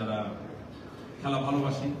আমরা যারা খেলা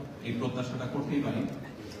ভালোবাসি এই প্রত্যাশাটা করতেই পারি।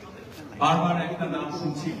 বারবার একটা নাম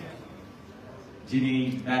শুনছি যিনি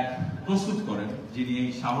ব্যাট প্রস্তুত করেন, যিনি এই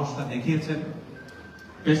সাহসটা দেখিয়েছেন,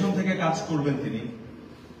 পেছন থেকে কাজ করবেন তিনি,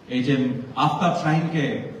 এই যে আফতাব শাহিনকে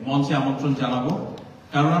মঞ্চে আমন্ত্রণ জানাবো।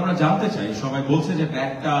 কারণ আমরা জানতে চাই, সবাই বলছে যে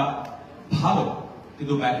ব্যাটটা ভালো,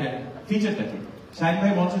 কিন্তু ব্যাটের ফিচারটা কি? শাহিন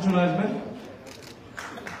ভাই মঞ্চে চলে আসবেন।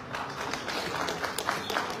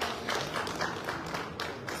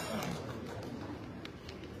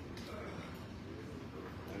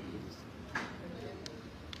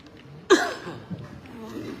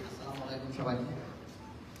 সবাইকে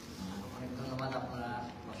অনেক ধন্যবাদ, আপনারা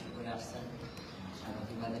কষ্ট করে আসছেন,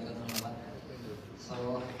 সাংবাদিক ভাইদেরকে ধন্যবাদ। সো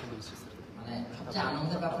মানে সবচেয়ে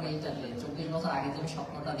আনন্দের ব্যাপার এইটা যে 24 বছর আগে যে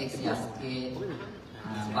স্বপ্নটা দেখছি আজকে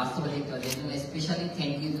বাস্তবে দেখতে হয়। এই জন্য স্পেশালি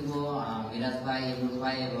থ্যাংক ইউ দেবো মিরাজ ভাই, ইমরুল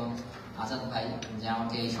ভাই এবং আজাদ ভাই যে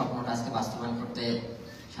আমাকে এই স্বপ্নটা আজকে বাস্তবায়ন করতে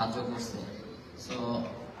সাহায্য করছে। সো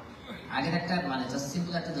আগের একটা মানে জাস্ট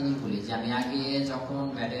সিম্পল একটা জিনিস বলি যে আমি আগে যখন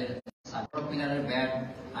ব্যাটের প্লেয়ারের ব্যাট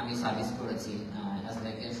আমি সার্ভিস করেছি,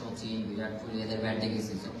 সচিন, বিরাট কোহলি এদের ব্যাট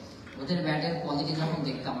দেখেছি। ওদের ব্যাটের কোয়ালিটি যখন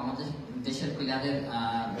দেখতাম, আমাদের দেশের প্লেয়ারের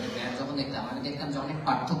ব্যাট যখন দেখতাম, আমি দেখতাম যে অনেক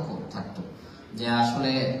পার্থক্য থাকতো, যে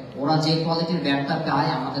আসলে ওরা যে কোয়ালিটির ব্যাটটা পায়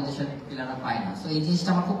আমাদের দেশের প্লেয়াররা পায় না। তো এই জিনিসটা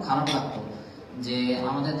আমার খুব খারাপ লাগতো যে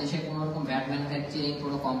আমাদের দেশে কোনো রকম ব্যাট ম্যানুফ্যাকচারিং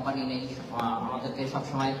কোনো কোম্পানি নেই, আমাদেরকে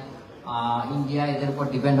সবসময় ইন্ডিয়া এদের উপর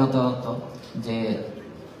ডিপেন্ড হতে হতো যে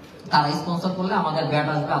তারা স্পন্সর করলে আমাদের ব্যাট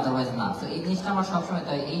আসবে, আদারওয়াইজ না। তো এই জিনিসটা আমার সবসময়,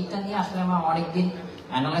 তাই এইটা নিয়ে আসলে আমরা অনেকদিন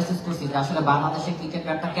অ্যানালাইসিস করছি যে আসলে বাংলাদেশের ক্রিকেট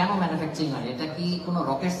ব্যাটটা কেন ম্যানুফ্যাকচারিং হয়, এটা কি কোনো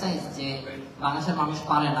রকেট সায়েন্স যে বাংলাদেশের মানুষ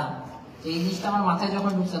পারে না? তো এই জিনিসটা আমার মাথায়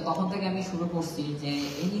যখন ঢুকছে তখন থেকে আমি শুরু করছি যে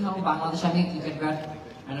এই হবে বাংলাদেশে আমি ক্রিকেট ব্যাট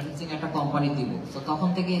ম্যানুফ্যাকচারিং একটা কোম্পানি দিব। তো তখন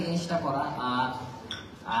থেকে এই জিনিসটা করা।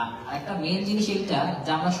 একটা মেন জিনিস এইটা যে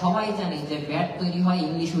আমরা সবাই জানি যে ব্যাট তৈরি হয়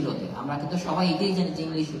ইংলিশ উলোতে, আমরা কিন্তু সবাই এটাই জানি যে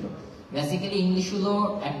ইংলিশ উলো। বেসিক্যালি ইংলিশ উলো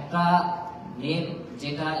একটা নেম,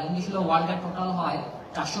 যেটা ইংলিশ উলো ওয়ার্ল্ডে টোটাল হয়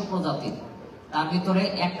 400 প্রজাতির, তার ভিতরে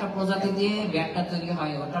একটা প্রজাতি দিয়ে ব্যাটটা তৈরি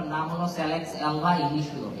হয়, ওটার নাম হলো স্যালেক্স অ্যালবা ইংলিশ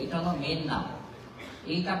উলো। এটা হলো মেন নাম,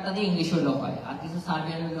 এই কাঠটা দিয়ে ইংলিশ উলো হয়। আর কিছু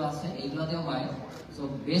সার্বিয়ান উলো আছে, এইগুলো দিয়েও হয়। সো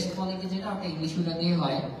বেস্ট কোয়ালিটি যেটা ওটা ইংলিশ উলো দিয়ে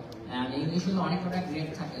হয়। ইংলিশ উলো অনেক কটা গ্রেড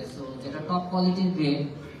থাকে, সো যেটা টপ কোয়ালিটির গ্রেড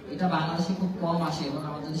এটা বাংলাদেশে খুব কম আসে এবং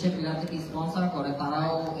আমাদের দেশের প্লেয়ারদেরকে স্পন্সর করে,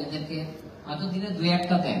 তারাও এদেরকে হয়তো দিনে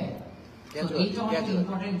 2-1টা দেয়। তো এইটা অনেক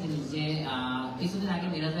ইম্পর্টেন্ট জিনিস যে কিছুদিন আগে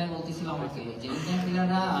মিরাজ ভাই বলতেছিল আমাকে যে ইন্ডিয়ান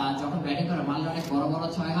প্লেয়াররা যখন ব্যাটিং করে মারলে অনেক বড় বড়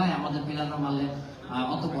ছয় হয়, আমাদের প্লেয়াররা মারলে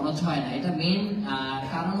অত বড় ছয় না। এটা মেইন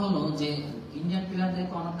কারণ হলো যে Indian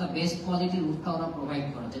প্লেয়ারদেরকে one of the best কোয়ালিটির রুটটা ওরা প্রোভাইড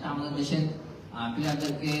করে, যেটা আমাদের দেশের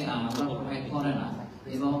প্লেয়ারদেরকে ওরা প্রোভাইড করে না।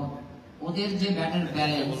 এবং ওদের যে ব্যাটের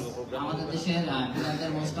ব্যালেন্স আমাদের দেশের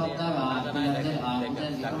প্লেয়ারদের মোস্ট অফ দ্য প্লেয়ারদের ওদের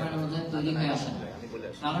রিকোয়ারমেন্ট অনুযায়ী তৈরি হয়ে আসে না।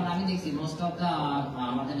 কারণ আমি দেখছি মোস্ট অফ দ্য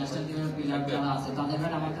আমাদের ন্যাশনাল টিমের প্লেয়ার যারা আছে তাদের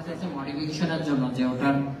ব্যাট আমার কাছে আছে মডিফিকেশনের জন্য, যে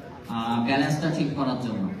ওটার ব্যালেন্সটা ঠিক করার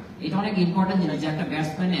জন্য। এটা অনেক ইম্পর্টেন্ট জিনিস যে একটা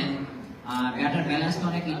ব্যাটসম্যানের ব্যাটের ব্যালেন্সটা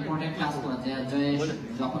অনেক ইম্পর্টেন্ট কাজ করে, যে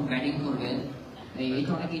যখন ব্যাটিং করবে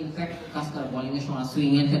এইটা অনেক ইনফ্যাক্ট কাজ করে, বোলিং এর সময়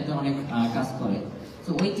সুইং এর ক্ষেত্রে অনেক কাজ করে। তো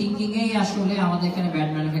ওই থিঙ্কিং এই আসলে আমাদের এখানে ব্যাট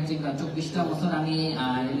ম্যানুফ্যাকচারিং 24টা বছর আমি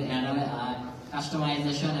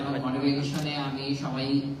কাস্টমাইজেশন এবং মডিফিকেশনে আমি সবাই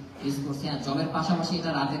ইউজ করছি। আর জবের পাশাপাশি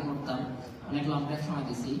এটা রাতে করতাম, অনেক লং টাইম সময়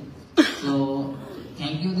দিছি। তো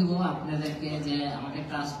থ্যাংক ইউ দিব আপনাদেরকে যে আমাকে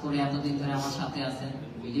ট্রাস্ট করে এতদিন ধরে আমার সাথে আছেন,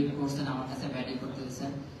 বিলিভ করছেন, আমার কাছে ব্যাটিং করতে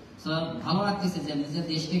দিচ্ছেন। তো ভালো লাগতেছে যে নিজের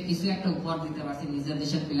দেশকে কিছু একটা উপহার দিতে পারছি, নিজের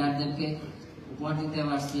দেশের প্লেয়ারদেরকে উপহার দিতে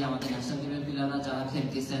পারছি। আমাদের ন্যাশনাল টিমের প্লেয়াররা যারা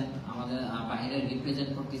খেলতেছেন, আমাদের বাইরে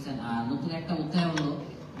রিপ্রেজেন্ট করতেছেন। আর নতুন একটা উৎসাহ হলো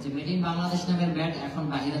যে মেড ইন বাংলাদেশ নামের ব্যাট এখন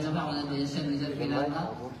বাইরে যাবে, আমাদের দেশের নিজের প্লেয়াররা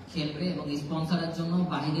খেলবে এবং স্পন্সরের জন্য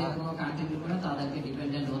বাইরের কোনো কান্ট্রির উপরে তাদেরকে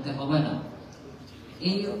ডিপেন্ডেন্ট হতে হবে না।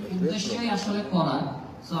 এই উদ্দেশ্যই আসলে করা।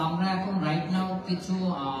 সো আমরা এখন রাইট নাও কিছু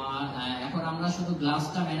এখন আমরা শুধু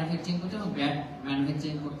গ্লাসটা ম্যানুফ্যাকচারিং করতে এবং ব্যাট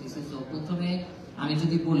ম্যানুফ্যাকচারিং করতেছি। সো প্রথমে আমি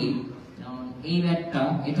যদি বলি এই ব্যাটটা,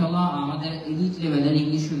 এটা হলো আমাদের এলিট লেভেলের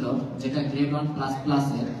ইংলিশ উইলো, যেটা গ্রেড 1++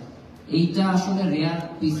 এর। এইটা আসলে রেয়ার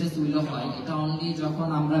পিসেস উইলো হয়, এটা অনলি যখন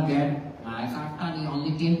আমরা ব্যাট কার্ডটা নিয়ে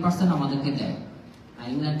অনলি 10% আমাদেরকে দেয়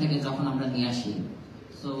ইংল্যান্ড থেকে যখন আমরা নিয়ে আসি।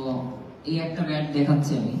 সো এই একটা ব্যাট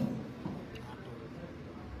দেখাচ্ছি আমি,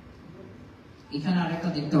 এখানে আরেকটা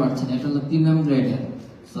দেখতে পাচ্ছেন, এটা হলো প্রিমিয়াম গ্রেডের।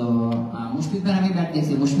 সো মুশফিক ভাই আমি ব্যাট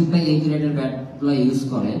দেখছি, মুশফিক ভাই এই গ্রেডের ব্যাটগুলো ইউজ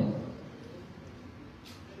করে।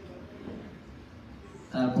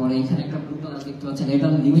 তারপরে এখানে একটা ব্লু কালার দেখতে পাচ্ছেন, এটা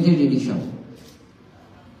লিমিটেড এডিশন।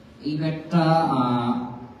 এই ব্যাটটা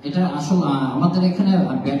এটা আসলে আমাদের এখানে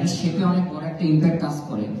ব্যাটের শেপে অনেক বড় একটা ইম্প্যাক্ট কাজ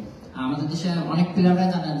করে। আমাদের দেশে অনেক প্লেয়াররা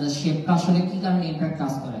জানে যে শেপটা আসলে কি কারণে ইম্প্যাক্ট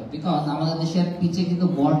কাজ করে, বিকজ আমাদের দেশের পিচে কিন্তু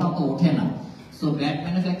বলটা তো ওঠে না। সো ব্যাট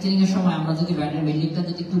ম্যানুফ্যাকচারিং এর সময় আমরা যদি ব্যাটের বিল্ডিংটা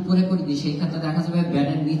যদি একটু উপরে করে দিই, সেই ক্ষেত্রে দেখা যাবে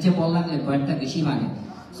ব্যাটের নিচে বল লাগলে ব্যাটটা বেশি ভাঙে।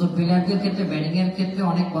 সো প্লেয়ারদের ক্ষেত্রে ব্যাটিং এর ক্ষেত্রে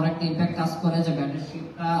অনেক বড় একটা ইম্প্যাক্ট কাজ করে যে ব্যাটের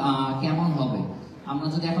শেপটা কেমন হবে। আমরা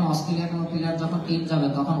যদি এখন অস্ট্রেলিয়া কোনো প্লেয়ার যখন টিম যাবে,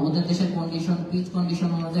 তখন ওদের দেশের কন্ডিশন, পিচ কন্ডিশন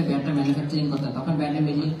অনুযায়ী ব্যাটটা ম্যানুফ্যাকচারিং করতে হয়, তখন ব্যাটের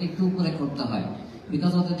বিল্ডিংটা একটু উপরে করতে হয়,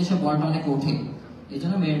 বিকজ ওদের দেশে বলটা অনেক ওঠে। এই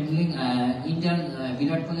জন্য building Indian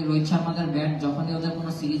Virat Kohli, Rohit শর্মাদের bat যখনই ওদের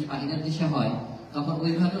কোনো সিরিজ বাহিরের দেশে হয়, তখন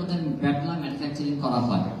ওইভাবে ওদের ব্যাটগুলো ম্যানুফ্যাকচারিং করা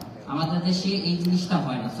হয়। আমাদের দেশে এই জিনিসটা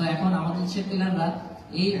হয় না। সো এখন আমাদের দেশের প্লেয়াররা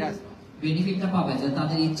এই বেনিফিটটা পাবে যে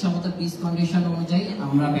তাদের ইচ্ছা মতো পিচ কন্ডিশন অনুযায়ী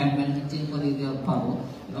আমরা ব্যাট ম্যানুফ্যাকচারিং করে দিতে পারবো।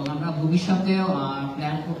 এবং আমরা ভবিষ্যতেও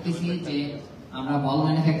প্ল্যান করতেছি যে আমরা বল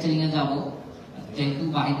ম্যানুফ্যাকচারিং এ যাব, যেহেতু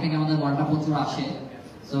বাহির থেকে আমাদের বলটা প্রচুর আসে।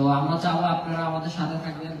 তো আমরা চাবো আপনারা আমাদের সাথে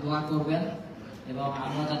থাকবেন, দোয়া করবেন এবং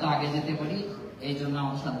আমরা যাতে আগে যেতে পারি, এই জন্য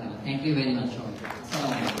আমাদের সাথে থাকবেন। থ্যাংক ইউ ভেরি মাচ সবাইকে।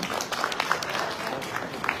 আসসালামু আলাইকুম।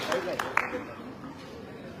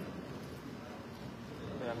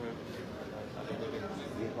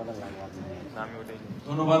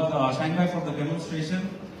 ধন্যবাদ শাহিন ভাই ফর দ্য ডেমনস্ট্রেশন।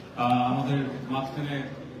 আমাদের মাঝখানে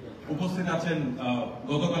উপস্থিত আছেন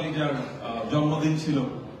গতকালই যার জন্মদিন ছিল,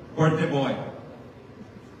 বার্থডে বয়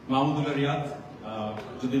মাহমুদুল্লাহ রিয়াদ,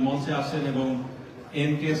 যদি মঞ্চে আসেন এবং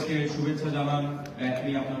MKS কে শুভেচ্ছা জানান, ব্যাট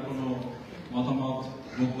নিয়ে আপনার কোনো মতামত,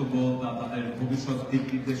 বক্তব্য, তাদের ভবিষ্যৎ দিক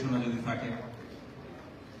নির্দেশনা যদি থাকে।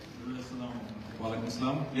 ওয়ালাইকুম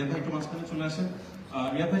আসসালাম। রিয়াদ ভাই একটু মাঝখানে চলে আসেন।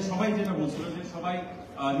 রিয়াদ ভাই, সবাই যেটা বলছিল যে সবাই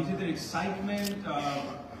নিজেদের এক্সাইটমেন্ট,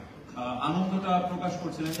 আনন্দটা প্রকাশ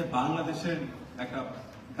করছিলেন যে বাংলাদেশের একটা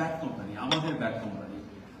ব্যাট কোম্পানি, আমাদের ব্যাট কোম্পানি।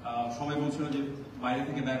 সবাই বলছিল যে বাইরে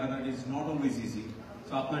থেকে ব্যাট আনা ইজ নট অলওয়েজ ইজি।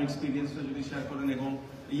 তো আপনার এক্সপিরিয়েন্সটা যদি শেয়ার করেন এবং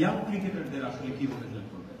ইয়াং ক্রিকেটারদের আসলে কিভাবে হেল্প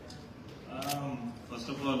করবেন। First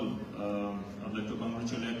of all, I'd like to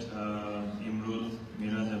congratulate Imrul,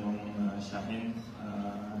 Miraj, and Shaheen.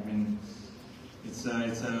 I mean, it's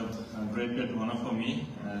a great honor for me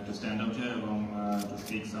to stand out here and to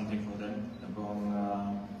speak something for them. এবং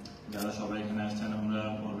যারা সবাই এখানে আসছেন, আমরা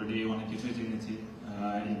অলরেডি অনেক কিছুই জেনেছি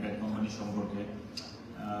এই ব্যাট কোম্পানি সম্পর্কে।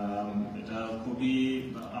 এটা খুবই,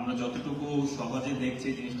 আমরা যতটুকু সহজে দেখছি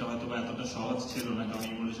জিনিসটা হয়তো বা এতটা সহজ ছিল না, কারণ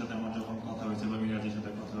ইমরুলের সাথে আমার যখন কথা হয়েছে বা মিরাজের সাথে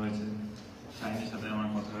কথা হয়েছে, শাহিনের সাথে আমার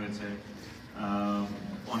কথা হয়েছে,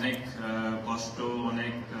 অনেক কষ্ট,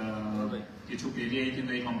 অনেক কিছু পেরিয়েই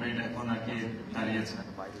কিন্তু এই কোম্পানিটা এখন আর কি দাঁড়িয়েছে।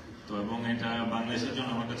 তো এবং এটা বাংলাদেশের জন্য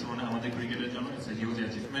আমার কাছে মনে হয়, আমাদের ক্রিকেটের জন্য ইটস এ হিউজ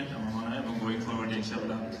অ্যাচিভমেন্ট আমার মনে হয়, এবং গোয়িং ফরওয়ার্ড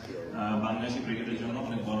ইনশাআল্লাহ বাংলাদেশি ক্রিকেটের জন্য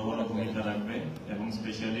অনেক বড় বড় ভূমিকা রাখবে। এবং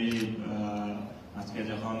স্পেশালি আজকে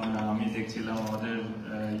যখন আমি দেখছিলাম আমাদের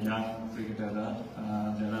ইয়াং ক্রিকেটাররা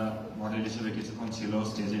যারা মডেল হিসেবে কিছুক্ষণ ছিল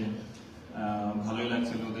স্টেজে, ভালোই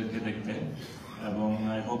লাগছিল ওদেরকে দেখতে। এবং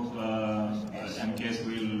I hope MKS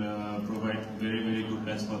will provide very good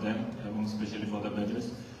bets for them, এবং স্পেশালি ফর দ্য ব্যাটার্স।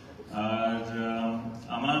 আর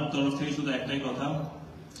আমার তরফ থেকে শুধু একটাই কথা,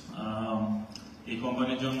 এই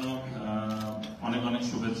কোম্পানির জন্য অনেক অনেক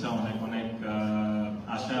শুভেচ্ছা, অনেক অনেক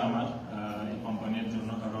আশা আমার এই কোম্পানির জন্য,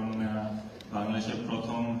 কারণ বাংলাদেশের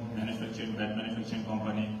প্রথম bat manufacturing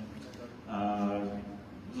company.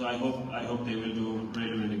 So I hope they will do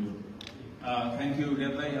really good. Thank you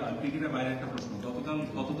Riyad ভাই। ক্রিকেটের বাইরে একটা প্রশ্ন,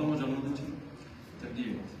 কততম জন্মদিন ছিল?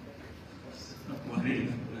 38।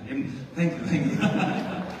 Thank you.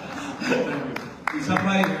 ইসাম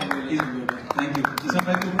ভাই, থ্যাংক ইউ। ইসাম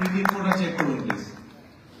ভাই, তুমি ক্রিকেট কোডটা চেক করুন প্লিজ।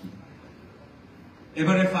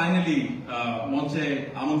 এবারে ফাইনালি মঞ্চে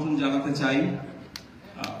আমন্ত্রণ জানাতে চাই,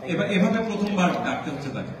 এভাবে প্রথমবার ডাকতে হচ্ছে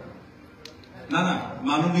তাকে, না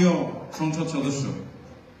মাননীয় সংসদ সদস্য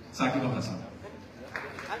সাকিব আল হাসান।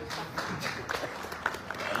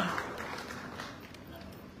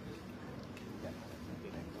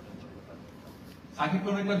 সাকিব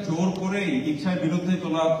অনেকটা জোর করে ইচ্ছার বিরুদ্ধে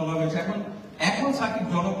তোলা হয়েছে। এখন সাকিব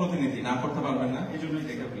জনপ্রতিনিধি, না করতে পারবেন না, এই জন্যই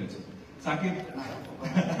দেখে ফেলেছে। সাকিব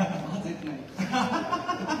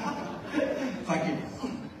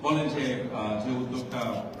বলেন যে উদ্যোগটা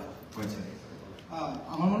হয়েছে।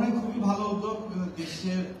 আমার মনে হয় খুবই ভালো উদ্যোগ।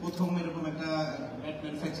 দেশের প্রথম এরকম একটা ব্যাট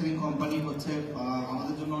ম্যানুফ্যাকচারিং কোম্পানি হচ্ছে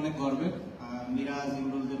আমাদের জন্য অনেক গর্বের। মিরাজ,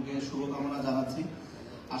 ইমরুলদেরকে শুভকামনা জানাচ্ছি।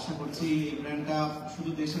 আশা করছি এই ব্র্যান্ডটা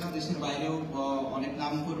শুধু দেশে না, দেশের বাইরেও অনেক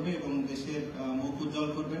নাম করবে এবং দেশের মুখ উজ্জ্বল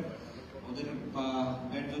করবে। ওদের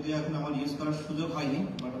ব্যাট যদিও এখন আমার ইউজ করার সুযোগ হয়নি,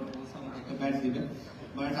 বাট একটা ব্যাট দিবে।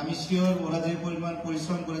 বাট আমি শিওর ওরা যে পরিমাণ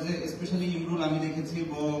পরিশ্রম করেছে, স্পেশালি ইমরুল আমি দেখেছি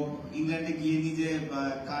ও ইংল্যান্ডে গিয়ে নিজে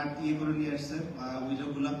কার্ড ইয়ে করে নিয়ে আসছে উইলো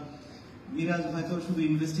গুলা। মিরাজ হয়তো শুধু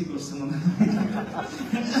ইনভেস্টই করছে মনে হয়,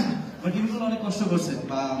 বাট ইমরুল অনেক কষ্ট করছে,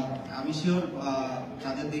 বা আমি শিওর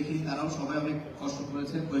যাদের দেখি তারাও সবাই অনেক কষ্ট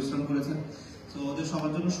করেছে, পরিশ্রম করেছে। তো ওদের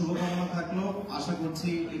সবার জন্য শুভকামনা থাকলো। আশা করছি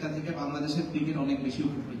এটা থেকে বাংলাদেশের ক্রিকেট অনেক বেশি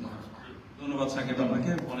উপকৃত হবে। ধন্যবাদ সাকিব, আপনাকে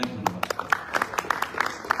অনেক ধন্যবাদ।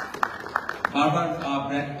 বারবার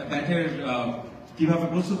ব্যাটের কিভাবে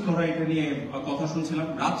প্রস্তুত করা এটা নিয়ে কথা শুনছিলাম।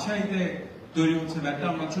 রাজশাহীতে তৈরি হচ্ছে ব্যাটটা,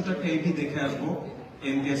 আমরা ছোট একটা এভি দেখে আসবো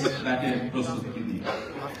এমকেএস ব্যাটের প্রস্তুতি নিয়ে।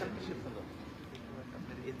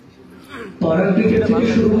 পাড়ার ক্রিকেট থেকে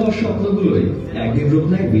শুরু হওয়া স্বপ্নগুলোই একদিন রূপ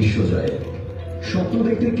নেয় বিশ্বজয়ে। স্বপ্ন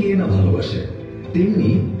দেখতে কে না ভালোবাসে, তেমনি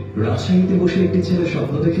রাজশাহীতে বসে একটি ছেলে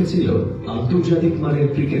স্বপ্ন দেখেছিল আন্তর্জাতিক মানের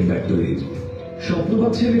ক্রিকেট ব্যাট তৈরির।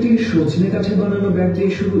 স্বপ্নবাদ ছেলেটি সজনে কাঠে বানানো ব্যাট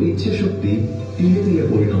দিয়ে শুরু ইচ্ছে শক্তি তিলে তিলে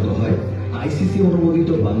পরিণত হয় আইসিসি অনুমোদিত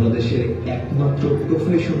বাংলাদেশের একমাত্র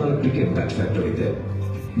প্রফেশনাল ক্রিকেট ব্যাট ফ্যাক্টরিতে।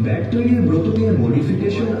 ব্যাট তৈরির ব্রত নিয়ে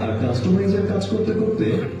মডিফিকেশন আর কাস্টমাইজের কাজ করতে করতে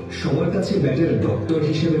সবার কাছে ব্যাটের ডক্টর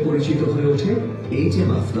হিসেবে পরিচিত হয়ে ওঠে এইচ.এম.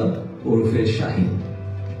 আফতাব ওরফে শাহিন।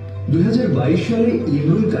 2022 সালে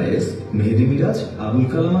ইমরুল কায়েস, মেহেদি মিরাজ, আবুল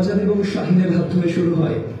কালাম আজাদ এবং শাহিনের হাত ধরে শুরু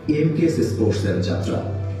হয় এমকেএস স্পোর্টস এর যাত্রা।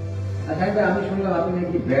 আচ্ছা, আমি শুনলাম আপনি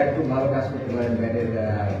নাকি ব্যাট খুব ভালো কাজ করতে পারেন, ব্যাটের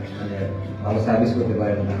মানে ভালো সার্ভিস করতে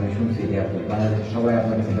পারেন। আমি শুনছি যে আপনি বাংলাদেশের সবাই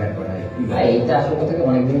আপনার কাছে ব্যাট পাঠায়। এইটা আসলে থেকে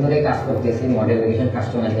অনেকদিন ধরে কাজ করতেছি, মডিফিকেশন,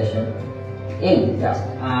 কাস্টমাইজেশন, এই জাস্ট।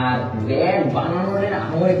 আর ব্যাট বানানোর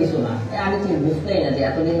আমারই কিছু না, আমি ঠিক বুঝতেই না যে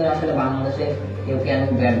এতদিন ধরে আসলে বাংলাদেশে কেউ কেন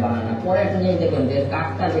ব্যাট বানায় না। পরে একটা জিনিস দেখলাম যে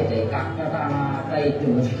কাঠটা যেটাই, কাঠটা আনাটা একটু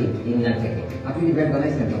মুশকিল ইংল্যান্ড থেকে। আপনি কি ব্যাট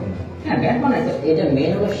বানাইছেন তখন? হ্যাঁ, ব্যাট বানাইছে। এটা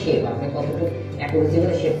মেন হলো শেপ, আপনি কতটুকু অ্যাকুরেসি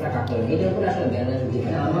করে শেপটা কাটতে হবে, এটার উপরে আসলে ব্যালেন্স দিতে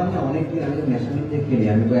হবে। আমার না অনেকদিন, আমি তো ন্যাশনাল লিগে খেলি,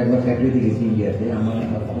 আমি তো একবার ফ্যাক্টরিতে গেছি ইন্ডিয়াতে। আমার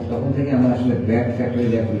তখন থেকে আমার আসলে ব্যাট ফ্যাক্টরি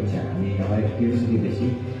দেখার ইচ্ছা, আমার কিউরিওসিটি বেশি।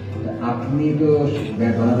 আপনি তো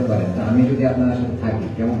ব্যাট বানাতে পারেন, তা আমি যদি আপনার সাথে থাকি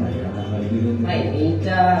কেমন হয়? ভাই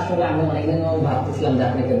এইটা আসলে আমি অনেকদিন ভাবতেছিলাম যে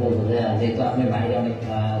আপনাকে বলবো, যেহেতু আপনি বাইরে অনেক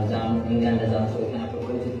যান, ইংল্যান্ডে যান, ওইখানে আপনার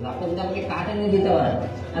পরিচিত, আপনি যদি আমাকে কাটে নিয়ে দিতে পারেন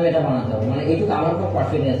আমি এটা বানাতে পারবো, মানে এইটুকু আমার খুব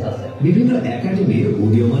কনফিডেন্স আছে। বিভিন্ন একাডেমির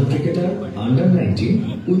উদীয়মান cricketer, under-19,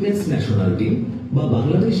 women's national team বা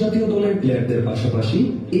বাংলাদেশ জাতীয় দলের প্লেয়ারদের পাশাপাশি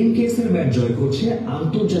এমকেএস এর ব্যাট জয় করছে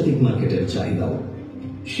আন্তর্জাতিক মার্কেটের চাহিদাও।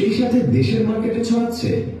 সেই সাথে দেশের মার্কেটে ছড়াচ্ছে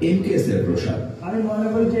এমকেএস এর প্রসার। আমি মনে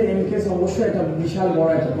করি যে এমকেএস অবশ্যই একটা বিশাল বড়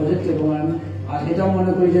একটা প্রজেক্ট, এবং আর এটাও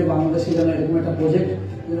মনে করি যে বাংলাদেশে যেন এরকম একটা প্রজেক্ট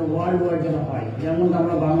যেন ওয়ার্ল্ড ওয়াইড যেন হয়। যেমন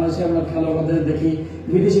আমরা বাংলাদেশে আমরা খেলোয়াড়দের দেখি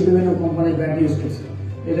বিদেশি বিভিন্ন কোম্পানির ব্যাট ইউজ করছে,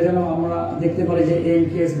 এটা যেন আমরা দেখতে পারি যে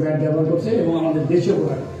এমকেএস ব্যাট ব্যবহার করছে এবং আমাদের দেশীয়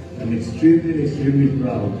প্রোডাক্ট। I'm extremely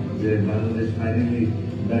proud যে বাংলাদেশ ফাইনালি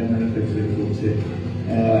ব্যাট ম্যানুফ্যাকচারিং করছে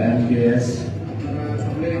MKS। আপনারা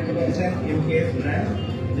সকলে দেখতে পাচ্ছেন এমকেএস ব্র্যান্ড,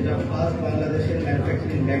 যেটা ফার্স্ট বাংলাদেশের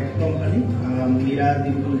manufacturing bag company, Miraj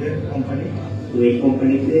ইমরুলের company. তো এই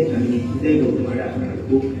কোম্পানিতে আমি নিশ্চিতই বলতে পারি আপনারা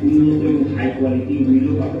খুব উন্নত এবং হাই কোয়ালিটি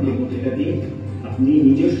উইলো পাবেন, এবং যেটা দিয়ে আপনি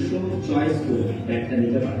নিজস্ব চয়েস করে ব্যাগটা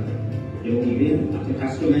নিতে পারবেন, এবং ইভেন আপনি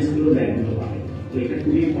কাস্টমাইজ করে ব্যাগগুলো পাবেন। তো এটা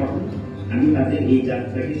খুবই ইম্পর্টেন্ট। আমি তাদের এই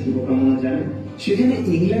যাত্রাকে শুভকামনা জানাই। সেখানে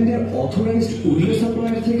ইংল্যান্ডের অথরাইজড উইলো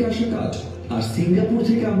সাপ্লায়ার থেকে আসা কাজ আর সিঙ্গাপুর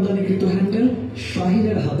থেকে আমদানিকৃত হ্যান্ডেল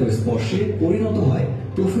শাহিনের হাতের স্পর্শে পরিণত হয়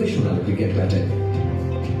প্রফেশনাল ক্রিকেট ব্যাটে।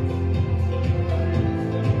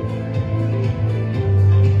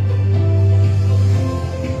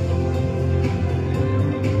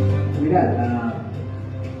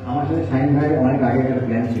 আমার সাথে শাহিন ভাই অনেক আগে একটা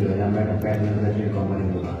প্ল্যান ছিল যে আমরা একটা ব্যাট ম্যানুফ্যাকচারিং কোম্পানি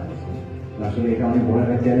বানাচ্ছি। তো আসলে এটা অনেক বড়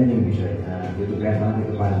একটা চ্যালেঞ্জিং বিষয়, যেহেতু ব্যাট বানাতে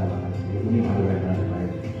তো পারে না বাংলাদেশে, উনি ভালো ব্যাট বানাতে পারে,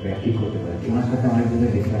 ব্যাট ঠিক করতে পারে। ওনার সাথে অনেক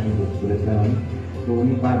দিনের ডিসকাশন করেছিলাম আমি, তো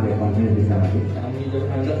উনি পারবে, কনফিডেন্স দিচ্ছে আমাকে। আমি যখন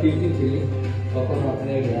আমরা 15 ছিলি তখন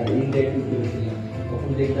আপনার ইন্ডিয়া ট্রিপ করেছিলাম, তখন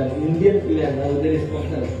দেখলাম ইন্ডিয়ান প্লেয়াররা ওদের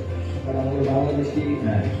স্পন্সার, কারণ আমাদের বাংলাদেশি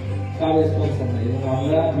কারো স্পন্সার নাই, এবং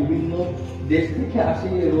আমরা বিভিন্ন দেশ থেকে আসি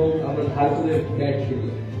এবং আমরা ধার করে ব্যাট খেলি।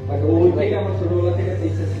 বাট ওইটাই আমার ছোটবেলা থেকে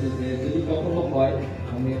ইচ্ছা ছিল যে যদি কখনো হয়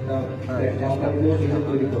আমি একটা কোম্পানি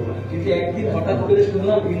তৈরি করবো। কিন্তু একদিন হঠাৎ করে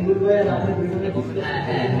শুনলাম ইমরুল ভাই আর আমাদের বিভিন্ন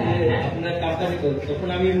আপনার কোম্পানি করছে, তখন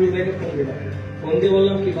আমি ইমরুল ভাইকে ফোন দিলাম, ফোন দিয়ে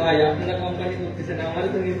বললাম কি ভাই আপনারা কোম্পানি করতেছেন, আমারও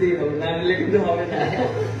তো নিতেই হবে, না নিলে কিন্তু হবে না।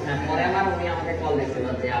 পরে আবার উনি আমাকে কল দিচ্ছিল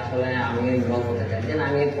যে আসলে আমি ইনভলভ হতে চাই, যে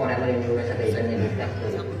আমি পরে আবার ইমরুলের সাথে এটা নিয়ে ডিসকাস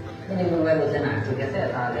করি। ইমরুল ভাই বলছে না ঠিক আছে,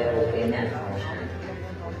 তাহলে ওকে নেন, সমস্যা নেই।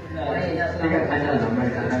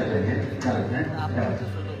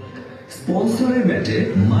 স্পন্সরের ব্যাটে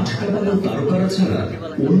মাঠ কাঁপানো তারকারা ছাড়া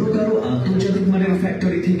অন্য কারো আন্তর্জাতিক মানের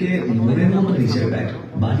ফ্যাক্টরি থেকে মনের মতো নিজের ব্যাট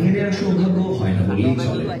বানিয়ে নেওয়ার সৌভাগ্য হয় না বললেই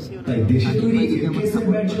চলে। তাই দেশে তৈরি এমকেএস এর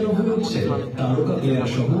ব্যাট যেন হয়ে উঠছে তারকা প্লেয়ার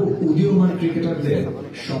সহ উদীয়মান ক্রিকেটারদের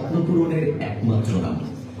স্বপ্ন পূরণের একমাত্র নাম।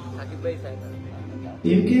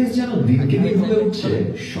 এমকেএস যেন দিনকে দিন হয়ে উঠছে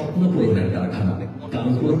স্বপ্ন পূরণের কারখানা।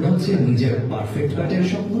 কারো পূরণ হচ্ছে নিজের পারফেক্ট ব্যাটের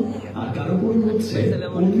স্বপ্ন, আর কারো পূরণ হচ্ছে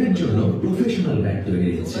অন্যের জন্য প্রফেশনাল ব্যাট তৈরি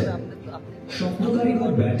হচ্ছে। স্বপ্ন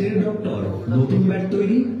কারিগর ব্যাটের ডক্টর নতুন ব্যাট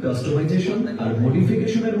তৈরি, কাস্টমাইজেশন আর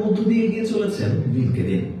মডিফিকেশনের মধ্য দিয়ে এগিয়ে চলেছেন দিনকে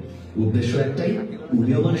দিন। উদ্দেশ্য একটাই,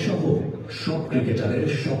 উদীয়মান সহ সব ক্রিকেটারের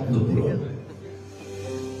স্বপ্ন পূরণ।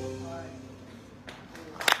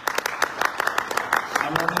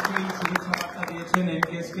 আমাদেরকে এই শুভেচ্ছা বার্তা দিয়েছেন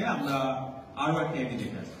এমকেএস কে। আমরা আরো একটা এগিয়ে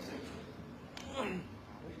দেখে আসছি।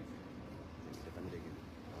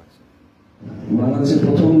 বাংলাদেশের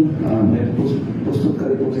প্রথম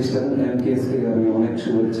প্রস্তুতকারী প্রতিষ্ঠান এমকেএস কে আমি অনেক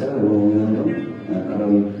শুভেচ্ছা এবং অভিনন্দন।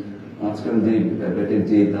 কারণ আজকাল যে ব্যাটের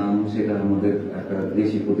যে দাম সেটা আমাদের একটা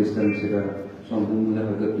দেশি প্রতিষ্ঠান, সেটা সম্পূর্ণ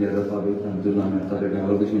হয়তো প্লেয়াররা পাবে। তার জন্য আমি তাদেরকে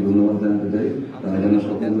আরো বেশি ধন্যবাদ জানাতে চাই। তারা যেন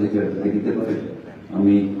সম্পূর্ণ দিতে পারে,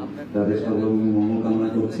 আমি তাদের সর্বমঙ্গল মঙ্গল কামনা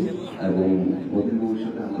করছি এবং অতি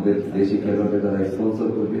ভবিষ্যতে আমাদের দেশি খেলোয়াড়দের তারা স্পন্সর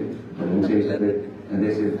করবে এবং সেই সাথে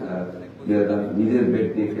দেশের প্লেয়াররা নিজের ব্যাট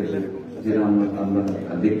দিয়ে খেলবে, যেটা আমরা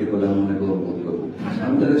দেখতে পেলে আমি অনেক গর্ব বোধ করবো।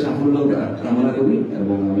 আমি তাদের সাফল্য কামনা করি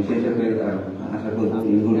এবং আমি সেই সাথে আশা করবো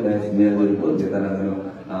ইমরুল মেয়াদের উপর যে তারা যেন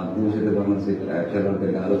ভবিষ্যতে বাংলাদেশের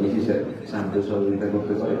খেলোয়াড়দেরকে আরো বেশি সাহায্য সহযোগিতা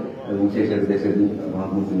করতে পারে এবং সেই সাথে দেশের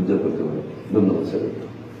ভাবমূর্তি উজ্জ্বল করতে পারে। ধন্যবাদ স্যার।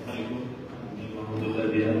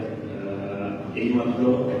 এইমাত্র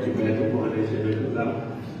একটি ব্যাট উপহার হিসেবে পেলাম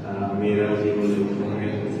মেয়েরা জীবনের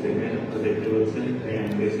থেকে দেখতে পাচ্ছেন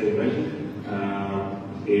এমকেএস এর ব্যাট।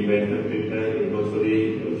 এই ব্যাট ফ্যাক্টরিটা এই বছরই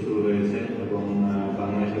শুরু হয়েছে এবং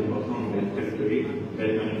বাংলাদেশের প্রথম bat factory,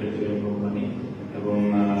 bat manufacturing company. এবং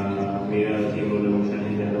মেয়েরা জীবন এবং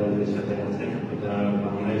শাহিন যাদের সাথে আছেন, এটা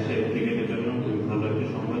বাংলাদেশের ক্রিকেটের জন্য খুব ভালো একটা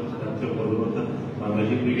সংবাদ। তার চেয়ে বড় কথা,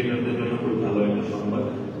 বাংলাদেশের ক্রিকেটারদের জন্য খুব ভালো একটা সংবাদ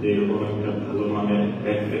যে এরকম একটা ভালো মানের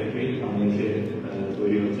ব্যাট ফ্যাক্টরি বাংলাদেশে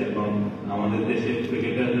তৈরি হচ্ছে এবং আমাদের দেশের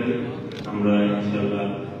ক্রিকেটারদের আমরা ইনশাআল্লাহ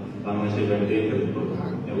বাংলাদেশের ব্যাট দিয়ে খেলবো।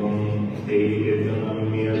 এবং এর জন্য আমি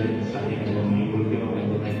মিরাজ, শাহিন এবং ইমরুলকে অনেক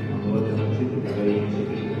অনেক ধন্যবাদ জানাচ্ছি যে তারা এই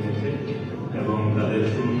ইনিশিয়েটিভ নিয়েছে এবং তাদের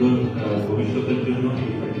সুন্দর ভবিষ্যতের জন্য, এই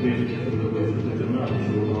ফ্যাক্টরির সুন্দর ভবিষ্যতের জন্য আমি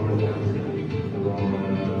শুভকামনা জানাচ্ছি এবং আমার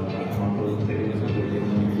তরফ থেকে তাদের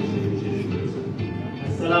জন্য বিশেষ বিশেষ শুভেচ্ছা।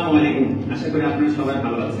 আসসালামু আলাইকুম, আশা করি আপনারা সবাই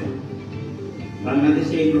ভালো আছেন।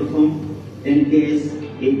 বাংলাদেশে এই প্রথম এমকেএস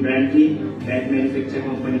এই ব্র্যান্ডটি ব্যাট ম্যানুফ্যাকচার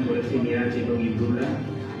কোম্পানি করেছে মিরাজ এবং ইমরুলরা।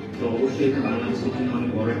 তো অবশ্যই এটা বাংলাদেশের জন্য অনেক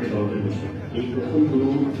বড় একটা গর্বের বিষয়। এই প্রথম কোনো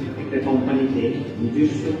একটা কোম্পানিতে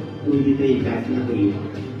নিজস্ব তৈরিতে এই ব্যাটগুলো তৈরি হয়।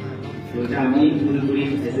 তো এটা আমি মনে করি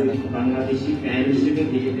বাংলাদেশি ফ্যান হিসেবে,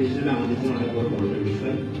 ক্রিকেট হিসেবে আমাদের জন্য অনেক বড় গর্বের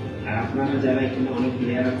বিষয়। আর আপনারা যারা এখানে অনেক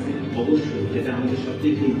প্লেয়ার আছেন, অবশ্যই যেটা আমাদের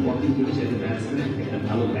সবচেয়ে ইম্পর্টেন্ট জিনিস একটা ব্যাটসম্যান একটা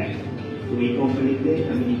ভালো ব্যাট। তো এই কোম্পানিতে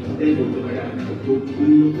আমি নিশ্চিতই বলতে পারি আপনারা খুব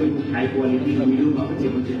উন্নত এবং হাই কোয়ালিটি মিলও পাবেন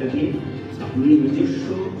এবং যেটা দিয়ে আপনি নিজস্ব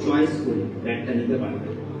চয়েস করে ব্যাটটা নিতে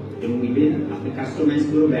পারবেন এবং ইভেন আপনি কাস্টমাইজ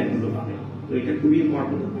করেও ব্যাটগুলো পাবেন। তো এটা খুবই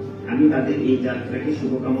ইম্পর্টেন্ট। আমি তাদের এই যাত্রাকে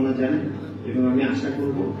শুভকামনা জানাই এবং আমি আশা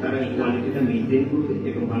করব তারা এই কোয়ালিটিটা মেনটেন করবে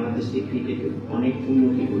এবং বাংলাদেশের ক্রিকেটে অনেক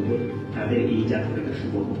উন্নতি করবে। তাদের এই যাত্রাটা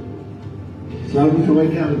শুভ হোক। আসসালামু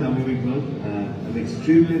সবাইকে, আমি তামিম ইকবাল। আমি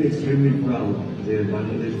এক্সট্রিমলি প্রাউড যে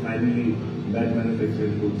বাংলাদেশ ফাইনালি ব্যাট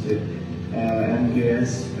ম্যানুফ্যাকচারিং করছে।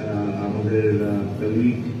 এমকেএস আমাদের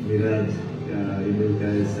colleague Miraj, Imrul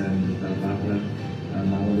guys and তার পার্টনার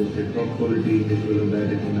বাংলাদেশের টপ কোয়ালিটি যেগুলো ব্যাট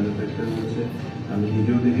এখন ম্যানুফ্যাকচার করছে। আমি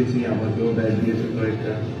নিজেও দেখেছি, আমাকেও ব্যাট দিয়েছে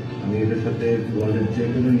কয়েকটা। আমি এদের সাথে ওয়ার্ল্ডের যে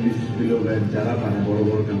কোনো ইংলিশ বিলো ব্যাট যারা বানায় বড়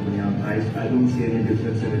বড় company, I don't see any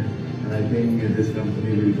difference in it. And I think this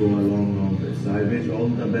company will go a long way. So I wish all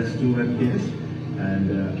the best to MKS and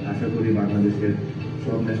আশা করি বাংলাদেশের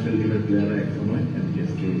সব ন্যাশনাল টিমের প্লেয়াররা একসময়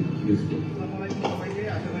MKS কে ইউজ করবে। সবাইকে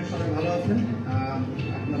আশা করি সবাই ভালো আছেন।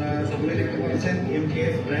 আপনারা সকলে দেখতে পাচ্ছেন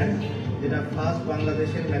এমকেএস ব্র্যান্ড, যেটা ফার্স্ট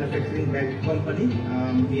বাংলাদেশের manufacturing bag company,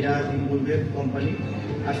 Miraj ইমরুলের company.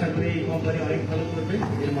 আশা করি এই কোম্পানি অনেক ভালো করবে।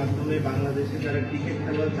 এর মাধ্যমে বাংলাদেশে যারা ক্রিকেট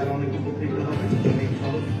খেলোয়াড় তারা অনেক উপকৃত হবে, অনেক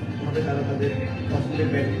সহজভাবে তারা তাদের পছন্দের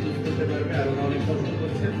ব্যাট চুজ করতে পারবে। আর ওরা অনেক কষ্ট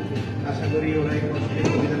করছে, আশা করি ওরা এই কষ্টের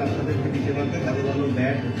সুবিধা আপনাদেরকে দিতে পারবে, ভালো ভালো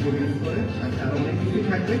ব্যাট প্রডিউস করে। আর অনেক কিছুই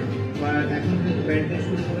থাকবে। এখন যেহেতু ব্যাট দিয়ে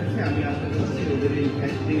শুরু করেছে, আমি আশা করছি ওদের এই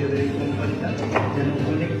ফ্যাক্টরি, ওদের এই কোম্পানিটা যেন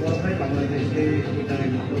অনেক বড় হয়, বাংলাদেশে এটা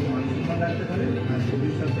একদম মান সম্মান রাখতে পারে আর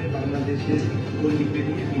ভবিষ্যতে বাংলাদেশের কর্মীকে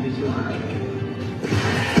দিয়ে বিদেশে হতে পারে।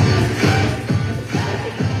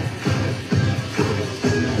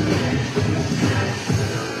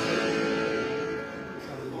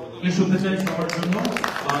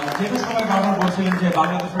 বলেছিলেন যে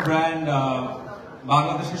বাংলাদেশের ব্র্যান্ড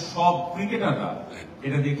বাংলাদেশের সব ক্রিকেটাররা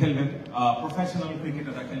এটা দিয়ে খেলবেন, প্রফেশনাল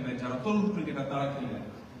ক্রিকেটাররা খেলবেন, যারা তরুণ ক্রিকেটার তারা খেলবেন।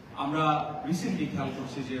 আমরা রিসেন্টলি খেয়াল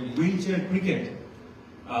করছি যে হুইল চেয়ার ক্রিকেট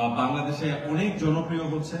বাংলাদেশে অনেক জনপ্রিয়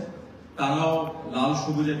হচ্ছে। তারাও লাল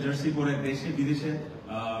সবুজের জার্সি পরে দেশে বিদেশে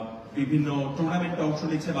বিভিন্ন টুর্নামেন্টে অংশ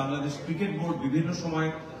নিচ্ছে। বাংলাদেশ ক্রিকেট বোর্ড বিভিন্ন সময়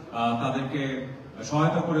তাদেরকে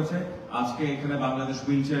সহায়তা করেছে। আজকে এখানে Bangladesh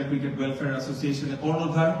wheel chair cricket welfare অ্যাসোসিয়েশনের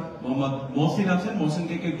কর্ণধার মোহাম্মদ মহসিন আছেন।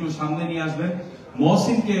 মহসিনকে একটু সামনে নিয়ে আসবেন।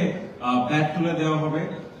 মহসিনকে ব্যাট তুলে দেওয়া হবে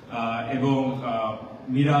এবং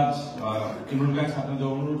মিরাজ ইমরুল গাইস আপনাদের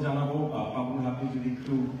অনুরোধ জানাবো পাবন আপনি যদি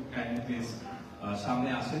একটু প্লিজ সামনে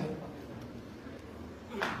আসেন।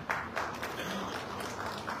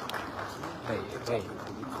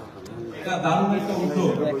 এটা দারুণ একটা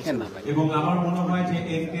উদ্যোগ এবং আমার মনে হয় যে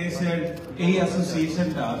MKS এর এই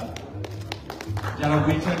অ্যাসোসিয়েশনটা যারা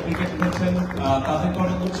হুইলচেয়ার ক্রিকেট খেলছেন তাদেরকে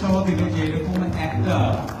অনেক উৎসাহ দিবে যে এরকম একটা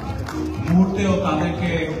মুহূর্তেও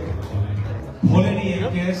তাদেরকে ভোলেনি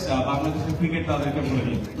MKS, বাংলাদেশের ক্রিকেট তাদেরকে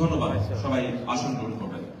ভোলেনি। ধন্যবাদ, সবাই আসন গ্রহণ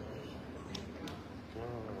করবেন।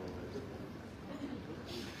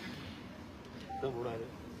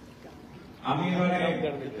 আমি এবারে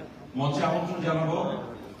মঞ্চে আমন্ত্রণ জানাবো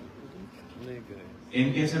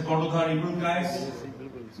MKS এর কর্ণধার ইমরুল গাইস,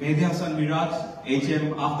 মেহেদী হাসান মিরাজ, HM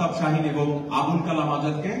আফতাব শাহিন এবং আবুল কালাম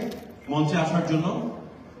আজাদকে মঞ্চে আসার জন্য।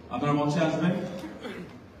 আপনারা মঞ্চে আসবেন।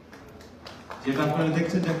 যেটা আপনারা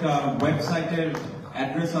দেখছেন যে একটা ওয়েবসাইটের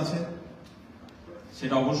অ্যাড্রেস আছে,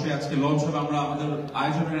 সেটা অবশ্যই আজকে লঞ্চ হবে। আমরা আমাদের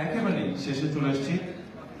আয়োজনের একেবারে শেষে চলে আসছি।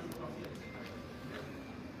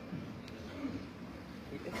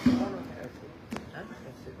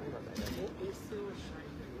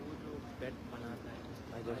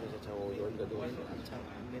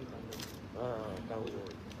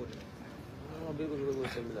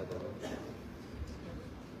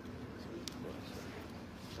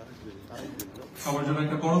 সবার জন্য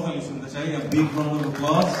একটা করতালি শুনতে চাই, বিগ রাউন্ড অফ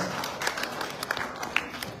অ্যাপ্লজ।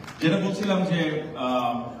 যেটা বলছিলাম যে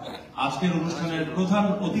আজকের অনুষ্ঠানের প্রধান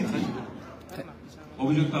অতিথি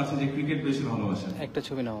অভিযুক্ত আছে যে ক্রিকেট বেশি ভালোবাসেন। একটা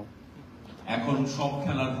ছবি নাও। এখন সব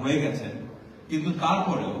খেলার হয়ে গেছেন, কিন্তু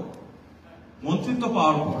তারপরেও মন্ত্রিত্ব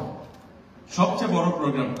পাওয়ার পর সবচেয়ে বড়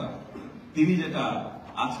প্রোগ্রামটা তিনি যেটা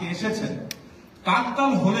আজকে এসেছেন,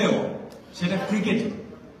 কাকতাল হলেও সেটা ক্রিকেট।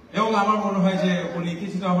 এবং আমার মনে হয় যে উনি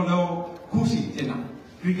কিছুটা হলেও খুশি যে না,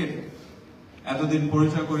 ক্রিকেট এতদিন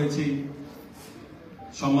পরিচয় করেছি,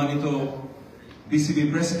 সম্মানিত বিসিবি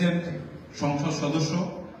প্রেসিডেন্ট, সংসদ সদস্য।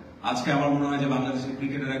 আজকে আমার মনে হয় যে বাংলাদেশের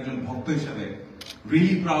ক্রিকেটের একজন ভক্ত হিসেবে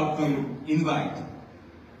রিয়েলি প্রাউড টু ইনভাইট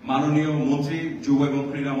মাননীয় মন্ত্রী যুব এবং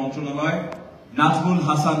ক্রীড়া মন্ত্রণালয় নাজমুল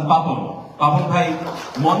হাসান পাপন। পাপন ভাই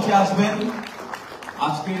মঞ্চে আসবেন।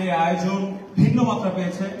 আজকের এই আয়োজন ভিন্ন মাত্রা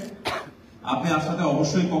পেয়েছে। আপনি আসলে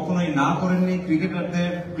অবশ্যই কখনোই না করেননি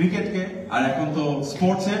ক্রিকেটারদের, ক্রিকেটকে, আর এখন তো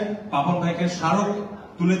স্পোর্টসে। পাপন ভাইকে স্মারক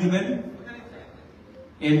তুলে দিবেন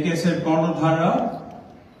MKS এর কর্ণধাররা।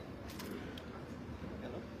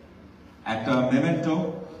 একটা মেমেন্টো।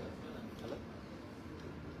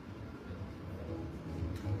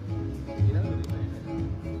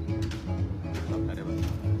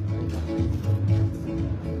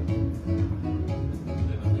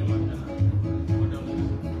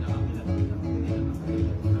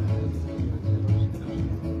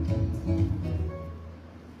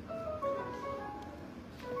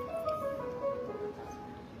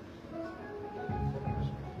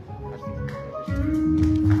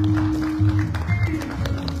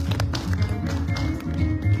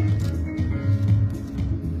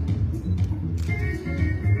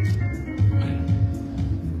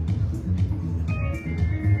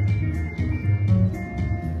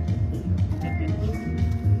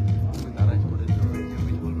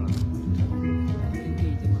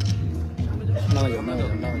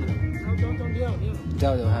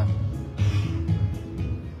 হ্যাঁ,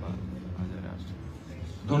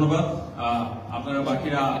 ধন্যবাদ। আপনারা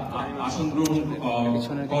বাকিরা আসন গ্রহণ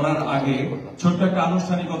করার আগে ছোট্ট একটা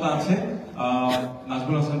আনুষ্ঠানিকতা আছে।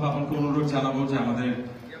 নাজমুল হাসান পাপনকে অনুরোধ জানাবো যে আমাদের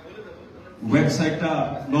ওয়েবসাইটটা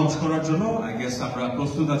লঞ্চ করার জন্য। আই গেস আমরা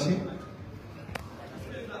প্রস্তুত আছি।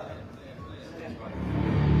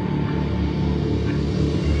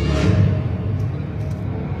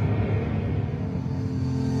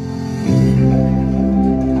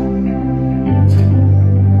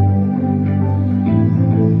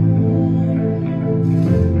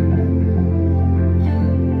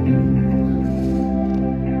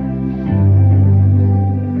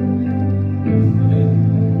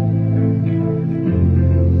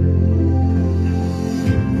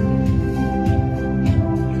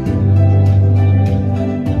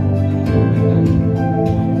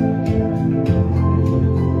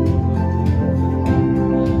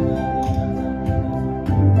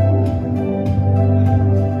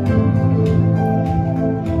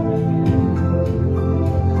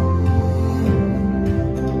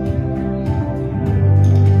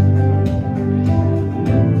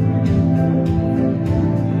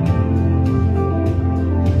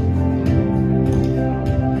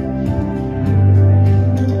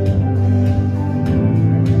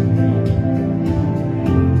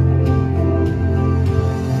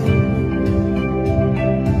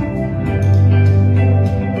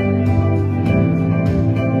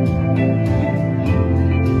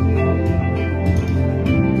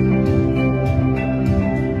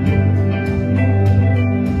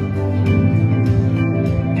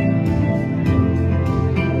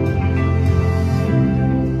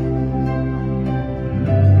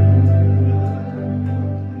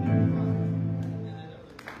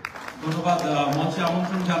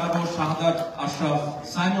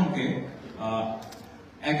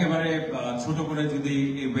 একেবারে ছোট করে যদি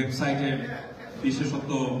এই ওয়েবসাইটের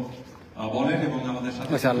বিশেষত্ব বলেন এবং আমাদের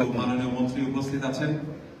সাথে মাননীয় মন্ত্রী উপস্থিত আছেন,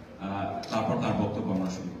 তারপর তার বক্তব্য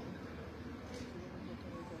আমরা শুনব।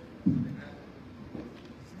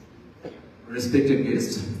 Respected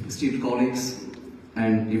guests, esteemed colleagues,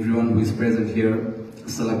 and everyone who is present here,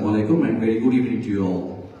 Assalamu alaikum and very good evening to you all.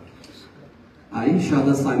 I,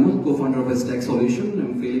 Sajid Zaman, co-founder of Stack Solution,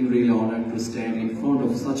 am feeling really honored to stand in front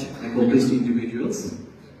of such accomplished individuals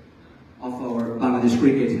of our Bangladesh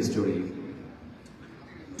cricket history.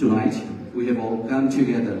 Tonight, we have all come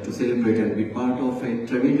together to celebrate and be part of a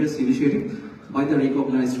tremendous initiative by the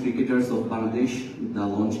recognized cricketers of Bangladesh, the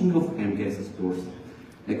launching of MKS Sports,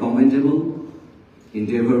 a commendable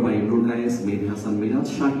endeavor by MKS, Mehdi Hassan Miraj,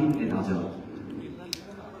 Shaheen and Ajal.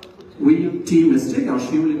 We, Team Stack, are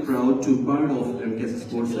surely proud to be part of MKS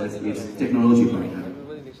Sports as its technology partner.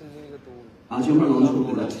 আজ আমরা launch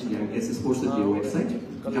করতে যাচ্ছি MKS Sports এর website,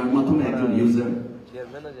 যার মাধ্যমে একজন user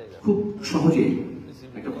খুব সহজেই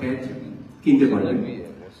একটা প্যাড কিনতে পারবেন।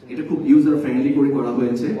 এটা খুব ইউজার ফ্রেন্ডলি করে করা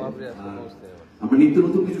হয়েছে। আমরা নিত্য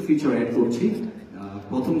নতুন কিছু ফিচার অ্যাড করছি।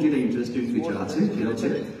 প্রথম যেটা ইন্টারেস্টিং ফিচার আছে সেটা হচ্ছে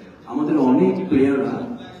আমাদের অনেক প্লেয়াররা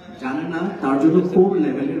জানে না তার জন্য কোন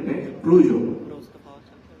লেভেলের প্যাড প্রয়োজন।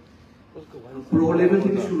 প্রো লেভেল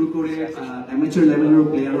থেকে শুরু করে অ্যামেচার লেভেলের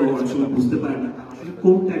প্লেয়ারও অনেক সময় বুঝতে পারে না আসলে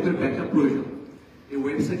কোন টাইপের প্যাডটা প্রয়োজন। এই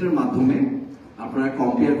ওয়েবসাইটের মাধ্যমে আপনারা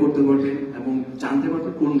কম্পেয়ার করতে পারবেন এবং জানতে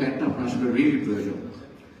পারবেন কোন ব্যাটটা আপনার আসলে রিয়েলি প্রয়োজন।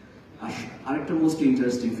 আরেকটা most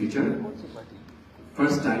interesting feature,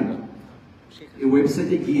 first time এই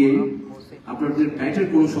ওয়েবসাইটে গিয়ে আপনাদের ব্যাটের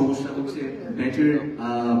কোন সমস্যা হচ্ছে, ব্যাটের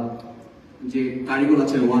যে কারিগর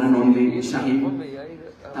আছে ওয়ান অ্যান্ড অনলি শাহিন,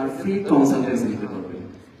 তার ফ্রি কনসালটেন্সি নিতে পারবেন।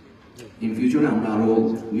 ইন ফিউচারে আমরা আরো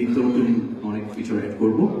নিত্য নতুন অনেক ফিচার অ্যাড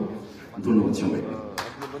করব। ধন্যবাদ সবাইকে।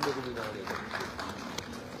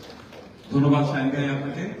 ধন্যবাদ শাহিন ভাই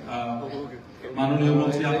আপনাকে। মাননীয়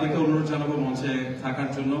মন্ত্রী আপনাকে অনুরোধ জানাবো মঞ্চে থাকার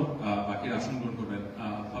জন্য, বাকি আসন গ্রহণ করবেন।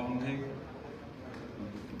 পাবন ভাই।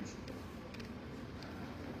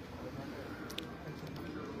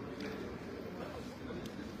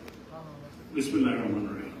 বিসমিল্লাহির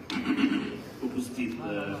রহমানির রহিম। উপস্থিত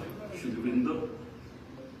সুধীবৃন্দ,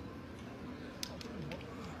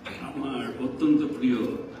 আমার অত্যন্ত প্রিয়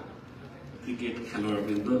ক্রিকেট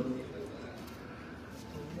খেলোয়াড়বৃন্দ,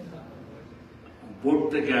 বোর্ড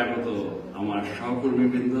থেকে আগত আমার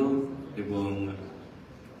সহকর্মীবৃন্দ এবং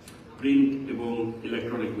প্রিন্ট এবং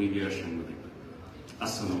ইলেকট্রনিক মিডিয়ার সাংবাদিক,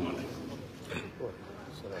 আসসালামু আলাইকুম।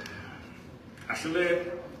 আসলে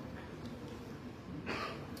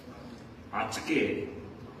আজকে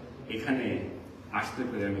এখানে আসতে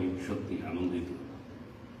পেরে আমি সত্যি আনন্দিত।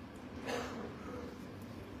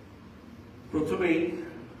 প্রথমেই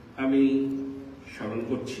আমি স্মরণ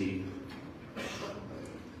করছি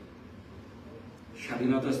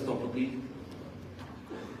স্বাধীনতা স্থপতি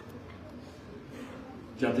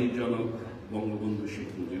জাতির জনক বঙ্গবন্ধু শেখ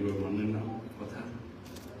মুজিবুর রহমানের নাম কথা।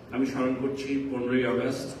 আমি স্মরণ করছি 15ই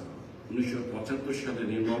আগস্ট 1975 সালে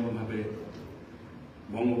নির্মমভাবে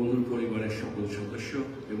বঙ্গবন্ধুর পরিবারের সকল সদস্য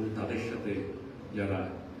এবং তাদের সাথে যারা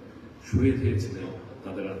শহীদ হয়েছিলেন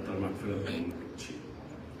তাদের আত্মার মাগফিরাত কামনা করছি।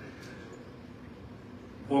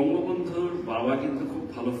 বঙ্গবন্ধুর বাবা কিন্তু খুব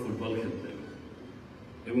ভালো ফুটবল খেলতেন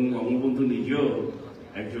এবং বঙ্গবন্ধু নিজেও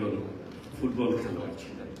একজন ফুটবল খেলোয়াড়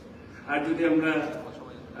ছিলেন। আর যদি আমরা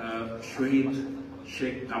শহীদ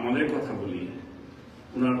শেখ কামালের কথা বলি,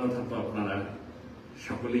 ওনার কথা তো আপনারা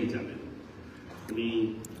সকলেই জানেন।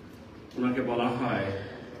 ওনাকে বলা হয়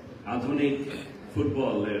আধুনিক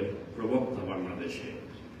ফুটবলের প্রবক্তা বাংলাদেশে,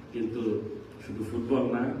 কিন্তু শুধু ফুটবল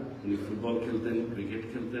না, উনি ফুটবল খেলতেন, ক্রিকেট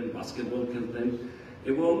খেলতেন, বাস্কেটবল খেলতেন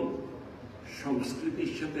এবং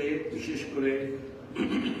সংস্কৃতির সাথে বিশেষ করে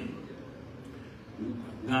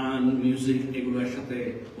গান, মিউজিক এগুলোর সাথে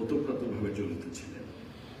ওতপ্রোতভাবে জড়িত ছিলেন।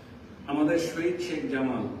 আমাদের শহীদ শেখ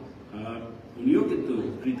জামান, উনিও কিন্তু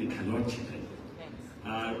কৃতি খেলোয়াড় ছিলেন।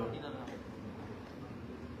 আর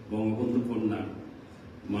বঙ্গবন্ধু কন্যা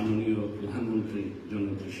মাননীয় প্রধানমন্ত্রী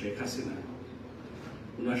জননেত্রী শেখ হাসিনা,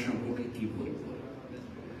 ওনার সম্পর্কে কি বলবো।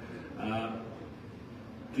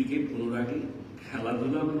 ক্রিকেট অনুরাগী,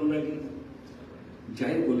 খেলাধুলা অনুরাগী,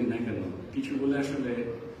 যাই বলি না কেন, কিছু বলে আসলে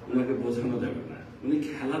ওনাকে বোঝানো যাবে না। উনি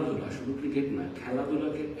খেলাধুলা, শুধু ক্রিকেট না,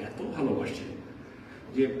 খেলাধুলাকে এত ভালোবাসেন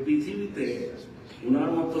যে পৃথিবীতে ওনার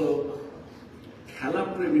মতো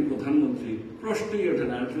খেলাপ্রেমী প্রধানমন্ত্রী প্রশ্নই ওঠে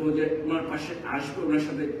না। আর কেউ যে ওনার পাশে আসবে, ওনার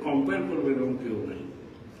সাথে কম্পেয়ার করবে এরকম কেউ নাই।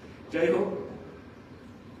 যাই হোক,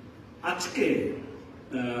 আজকে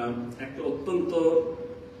একটা অত্যন্ত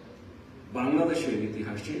বাংলাদেশের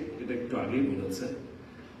ইতিহাসে, এটা একটু আগেই বলেছে,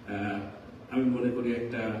 আমি মনে করি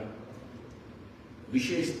একটা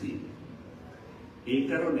বিশেষ দিন। এই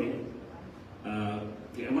কারণে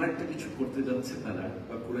এমন একটা কিছু করতে যাচ্ছে তারা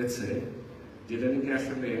বা করেছে যেটা নাকি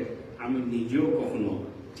আসলে আমি নিজেও কখনো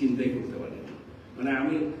চিন্তাই করতে পারিনি। মানে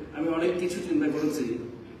আমি অনেক কিছু চিন্তা করেছি,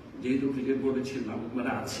 যেহেতু ক্রিকেট বোর্ডে ছিলাম,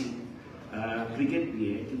 মানে আছি ক্রিকেট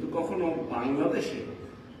নিয়ে, কিন্তু কখনো বাংলাদেশে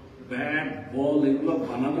ব্যাট বল এগুলো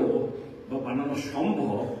বানাবো বা বানানো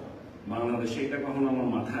সম্ভব বাংলাদেশে, এটা কখনো আমার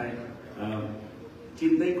মাথায়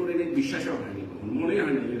চিন্তাই করিনি, বিশ্বাসও হয়নি, কখনো মনে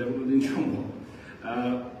হয়নি এটা কোনোদিন সম্ভব।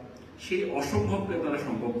 সেই অসম্ভবকে তারা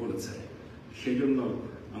সম্ভব করেছে, সেই জন্য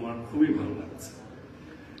আমার খুবই ভালো লাগছে।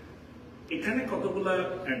 এখানে কতগুলো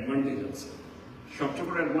অ্যাডভান্টেজ আছে। সবচেয়ে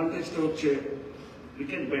বড় অ্যাডভান্টেজটা হচ্ছে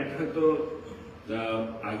ক্রিকেট ব্যাট হয়তো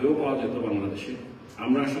আগেও পাওয়া যেত বাংলাদেশে।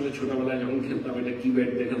 আমরা আসলে ছোটবেলায় যখন খেলতাম এটা কি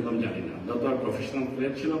ব্যাট দিয়ে খেলতাম জানি না, আমরা তো আর প্রফেশনাল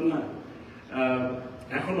প্লেয়ার ছিলাম না।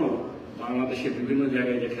 এখনো বাংলাদেশে বিভিন্ন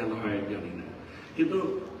জায়গায় যে খেলা হয় জানি না, কিন্তু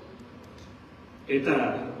এটা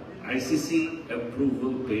আইসিসি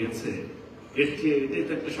অ্যাপ্রুভাল পেয়েছে। এটাই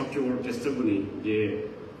তো একটা সবচেয়ে বড় টেস্টিমনি যে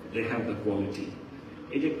দে হ্যাভ দ্য কোয়ালিটি।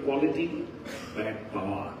 এই যে কোয়ালিটি ব্যাট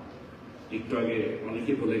পাওয়া, একটু আগে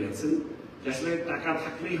অনেকেই বলে গেছেন যে আসলে টাকা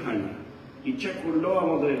থাকলেই হয় না, ইচ্ছা করলেও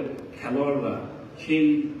আমাদের খেলোয়াড়রা সেই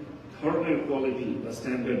ধরনের কোয়ালিটি বা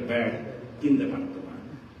স্ট্যান্ডার্ড ব্যাট কিনতে পারত না।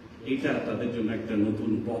 এটা তাদের জন্য একটা নতুন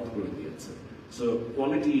পথ করে দিয়েছে। So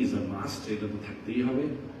quality is a must, এটা তো থাকতেই হবে।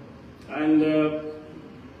 অ্যান্ড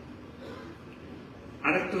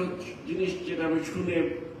আরেকটা জিনিস যেটা আমি শুনে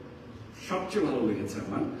সবচেয়ে ভালো লেগেছে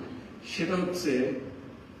আমার, সেটা হচ্ছে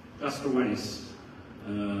কাস্টমাইজ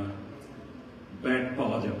ব্যাট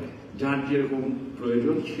পাওয়া যাবে, যার যেরকম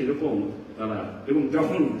প্রয়োজন সেরকম তারা, এবং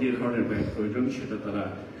যখন যে ধরনের ব্যাট প্রয়োজন সেটা তারা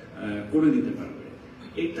করে দিতে পারবে।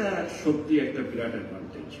 এটা সত্যি একটা বিরাট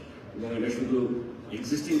অ্যাডভান্টেজ, এবং এটা শুধু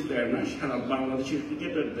এক্সিস্টিং প্লেয়ার না, সারা বাংলাদেশের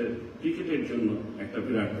ক্রিকেটের জন্য একটা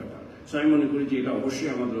বিরাট ব্যাপার। সো আমি মনে করি যে এটা অবশ্যই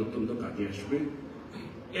আমাদের অত্যন্ত কাজে আসবে।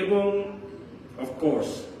 এবং অফকোর্স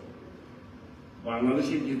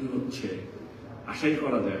বাংলাদেশে যেহেতু হচ্ছে, আশাই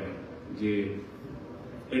করা যায় যে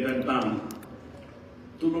এটার দাম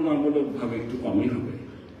তুলনামূলকভাবে একটু কমই হবে।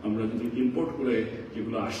 আমরা যদি ইম্পোর্ট করে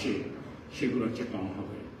যেগুলো আসে সেগুলো হচ্ছে কম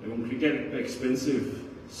হবে। এবং ক্রিকেট একটা expensive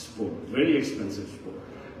sport, very expensive sport,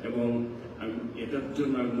 এবং আমি এটার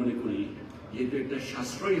জন্য আমি মনে করি যেহেতু এটা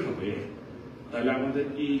সাশ্রয়ী হবে, তাহলে আমাদের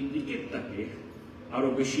এই ক্রিকেটটাকে আরো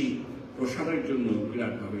বেশি প্রসারের জন্য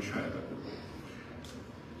বিরাটভাবে সহায়তা করবে।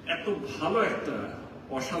 এত ভালো একটা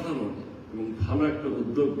অসাধারণ এবং ভালো একটা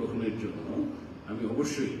উদ্যোগ গ্রহণের জন্য আমি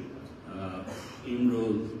অবশ্যই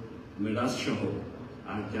ইমরুল, মেরাজ সহ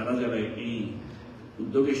আর যারা যারা এই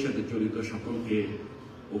উদ্যোগের সাথে জড়িত সকলকে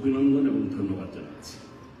অভিনন্দন এবং ধন্যবাদ জানাচ্ছি।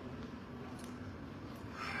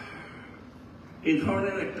 এই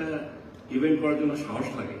ধরনের একটা ইভেন্ট করার জন্য সাহস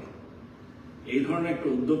লাগে, এই ধরনের একটা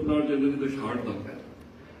উদ্যোগ নেওয়ার জন্য কিন্তু সাহস দরকার।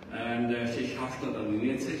 অ্যান্ড সেই সাহসটা তারা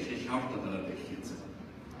নিয়েছে, সেই সাহসটা তারা দেখিয়েছে।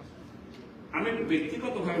 আমি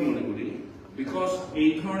ব্যক্তিগতভাবে মনে করি, বিকজ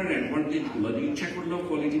এই ধরনের অ্যাডভান্টেজ গুলো ইচ্ছা করলেও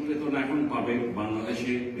কোয়ালিটি পেত না, এখন পাবে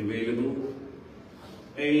বাংলাদেশে অ্যাভেলেবল।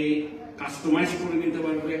 এই কাস্টমাইজ করে নিতে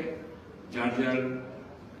পারবে যার যার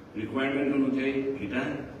রিকোয়ারমেন্ট অনুযায়ী, এটা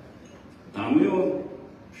দামেও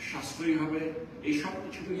সাশ্রয়ী হবে। এই সব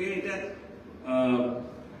কিছু মিলিয়ে এটা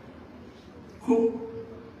খুব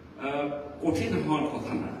কঠিন হওয়ার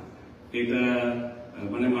কথা না। এটা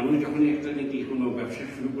মানে মানুষ যখনই একটা নাকি কোনো ব্যবসা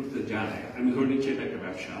শুরু করতে যায়, আমি ধরে নিচ্ছি এটা একটা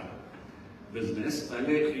ব্যবসা বিজনেস,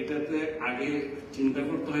 তাহলে এটাতে আগে চিন্তা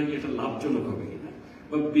করতে হয় যে এটা লাভজনক হবে কিনা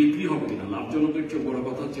বা বিক্রি হবে কিনা। লাভজনকের চেয়ে বড়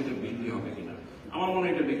কথা হচ্ছে এটা বিক্রি হবে কিনা। আমার মনে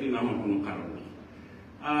হয় এটা বিক্রি না হওয়ার কোনো কারণ নেই।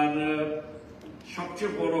 আর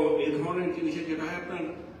সবচেয়ে বড় এই ধরনের জিনিসে যেটা হয় আপনার,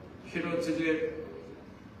 সেটা হচ্ছে যে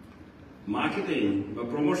মার্কেটিং বা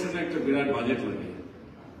প্রমোশনে একটা বিরাট বাজেট লাগে।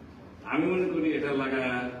 আমি মনে করি এটা লাগা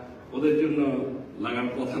ওদের জন্য লাগার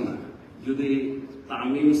কথা না। যদি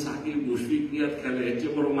তামিম, সাকিব, মুশফিক, রিয়াদ খেলে, এর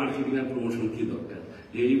চেয়ে বড় মার্কেটিং আর প্রমোশন কি দরকার?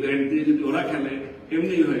 এই ব্যাট দিয়ে যদি ওরা খেলে,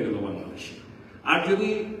 এমনি হয়ে গেল বাংলাদেশে। আর যদি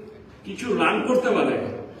কিছু রান করতে পারে,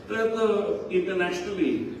 তাহলে তো ইন্টারন্যাশনালি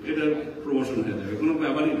এটার প্রমোশন হয়ে যাবে, কোনো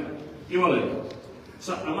ব্যাপারই না। কি বলেন?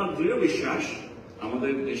 আমার দৃঢ় বিশ্বাস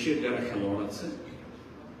আমাদের দেশের যারা খেলোয়াড় আছে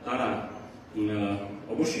তারা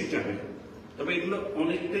অবশ্যই চাবে। তবে এগুলো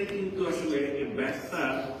অনেকটাই কিন্তু আসলে এই ব্যাটটা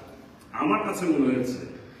আমার কাছে মনে হয়েছে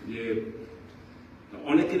যে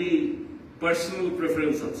অনেকেরই পার্সোনাল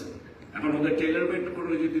প্রেফারেন্স আছে। এখন ওদের টেইলার মেড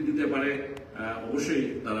করে যদি দিতে পারে, অবশ্যই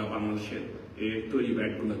তারা বাংলাদেশের এই তৈরি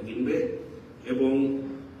ব্যাটগুলো কিনবে। এবং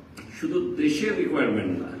শুধু দেশের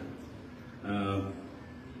রিকোয়ারমেন্ট না,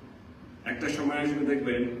 একটা সময় আসবে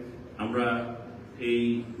দেখবেন আমরা এই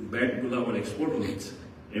ব্যাটগুলো আবার এক্সপোর্ট হচ্ছে।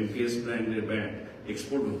 MKS ব্র্যান্ডের ব্যাট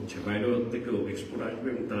এক্সপোর্ট হচ্ছে, বাইরেও থেকেও এক্সপোর্ট আসবে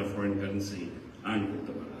এবং তারা ফরেন কারেন্সি আর্ন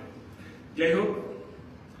করতে পারবে। যাই হোক,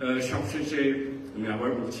 সবশেষে আমি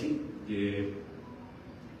আবার বলছি যে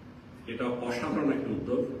এটা অসাধারণ একটা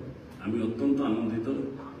উদ্যোগ। আমি অত্যন্ত আনন্দিত।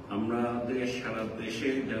 আমাদের সারা দেশে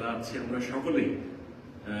যারা আছে আমরা সকলেই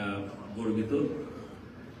গর্বিত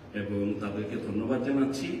এবং তাদেরকে ধন্যবাদ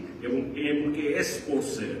জানাচ্ছি এবং MKS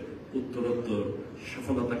স্পোর্টসের উত্তরোত্তর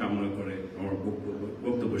সফলতা কামনা করে আমার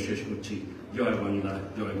বক্তব্য শেষ করছি। জয় বাংলা,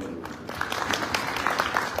 জয় বাংলা।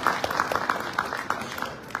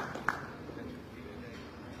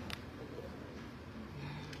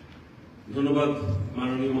 ধন্যবাদ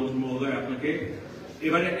মাননীয় মন্ত্রী মহোদয় আপনাকে।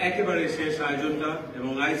 এবারে একেবারে শেষ আয়োজনটা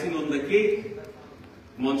এবং আইসিং অন দ্য কেক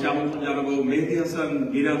মঞ্চে আমন্ত্রণ জানাবো মেহেদী Hasan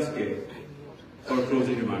মিরাজকে for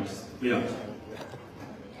closing remarks. Miraj.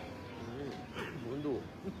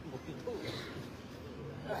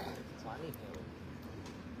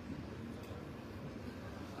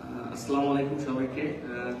 আসসালামু আলাইকুম সবাইকে।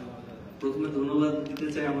 প্রথমে ধন্যবাদ দিতে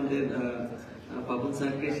চাই আমাদের পাবন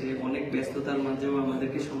স্যারকে, সে অনেক ব্যস্ততার মাঝেও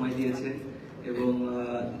আমাদেরকে সময় দিয়েছেন, এবং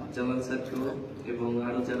জামাল স্যারকেও এবং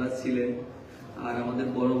আরো যারা ছিলেন, আর আমাদের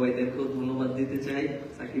বড় ভাইদেরকেও ধন্যবাদ দিতে চাই।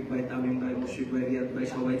 সাকিব ভাই, তামিম ভাই, মুশফিক ভাই, রিয়াদ ভাই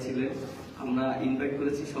সবাই ছিলেন। আমরা ইনভাইট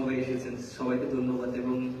করেছি, সবাই এসেছেন, সবাইকে ধন্যবাদ।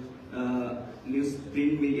 এবং নিউজ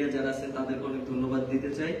প্রিন্ট মিডিয়া যারা আছেন তাদেরকে অনেক ধন্যবাদ দিতে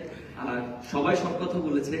চাই। আর সবাই সব কথা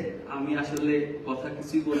বলেছে, আমি আসলে কথা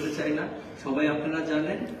কিছুই বলতে চাই না, সবাই আপনারা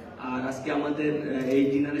জানেন। আর আজকে আমাদের এই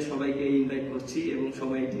ডিনারে সবাইকে ইনভাইট করছি এবং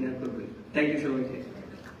সবাই ডিনার করবেন। থ্যাংক ইউ সবাইকে।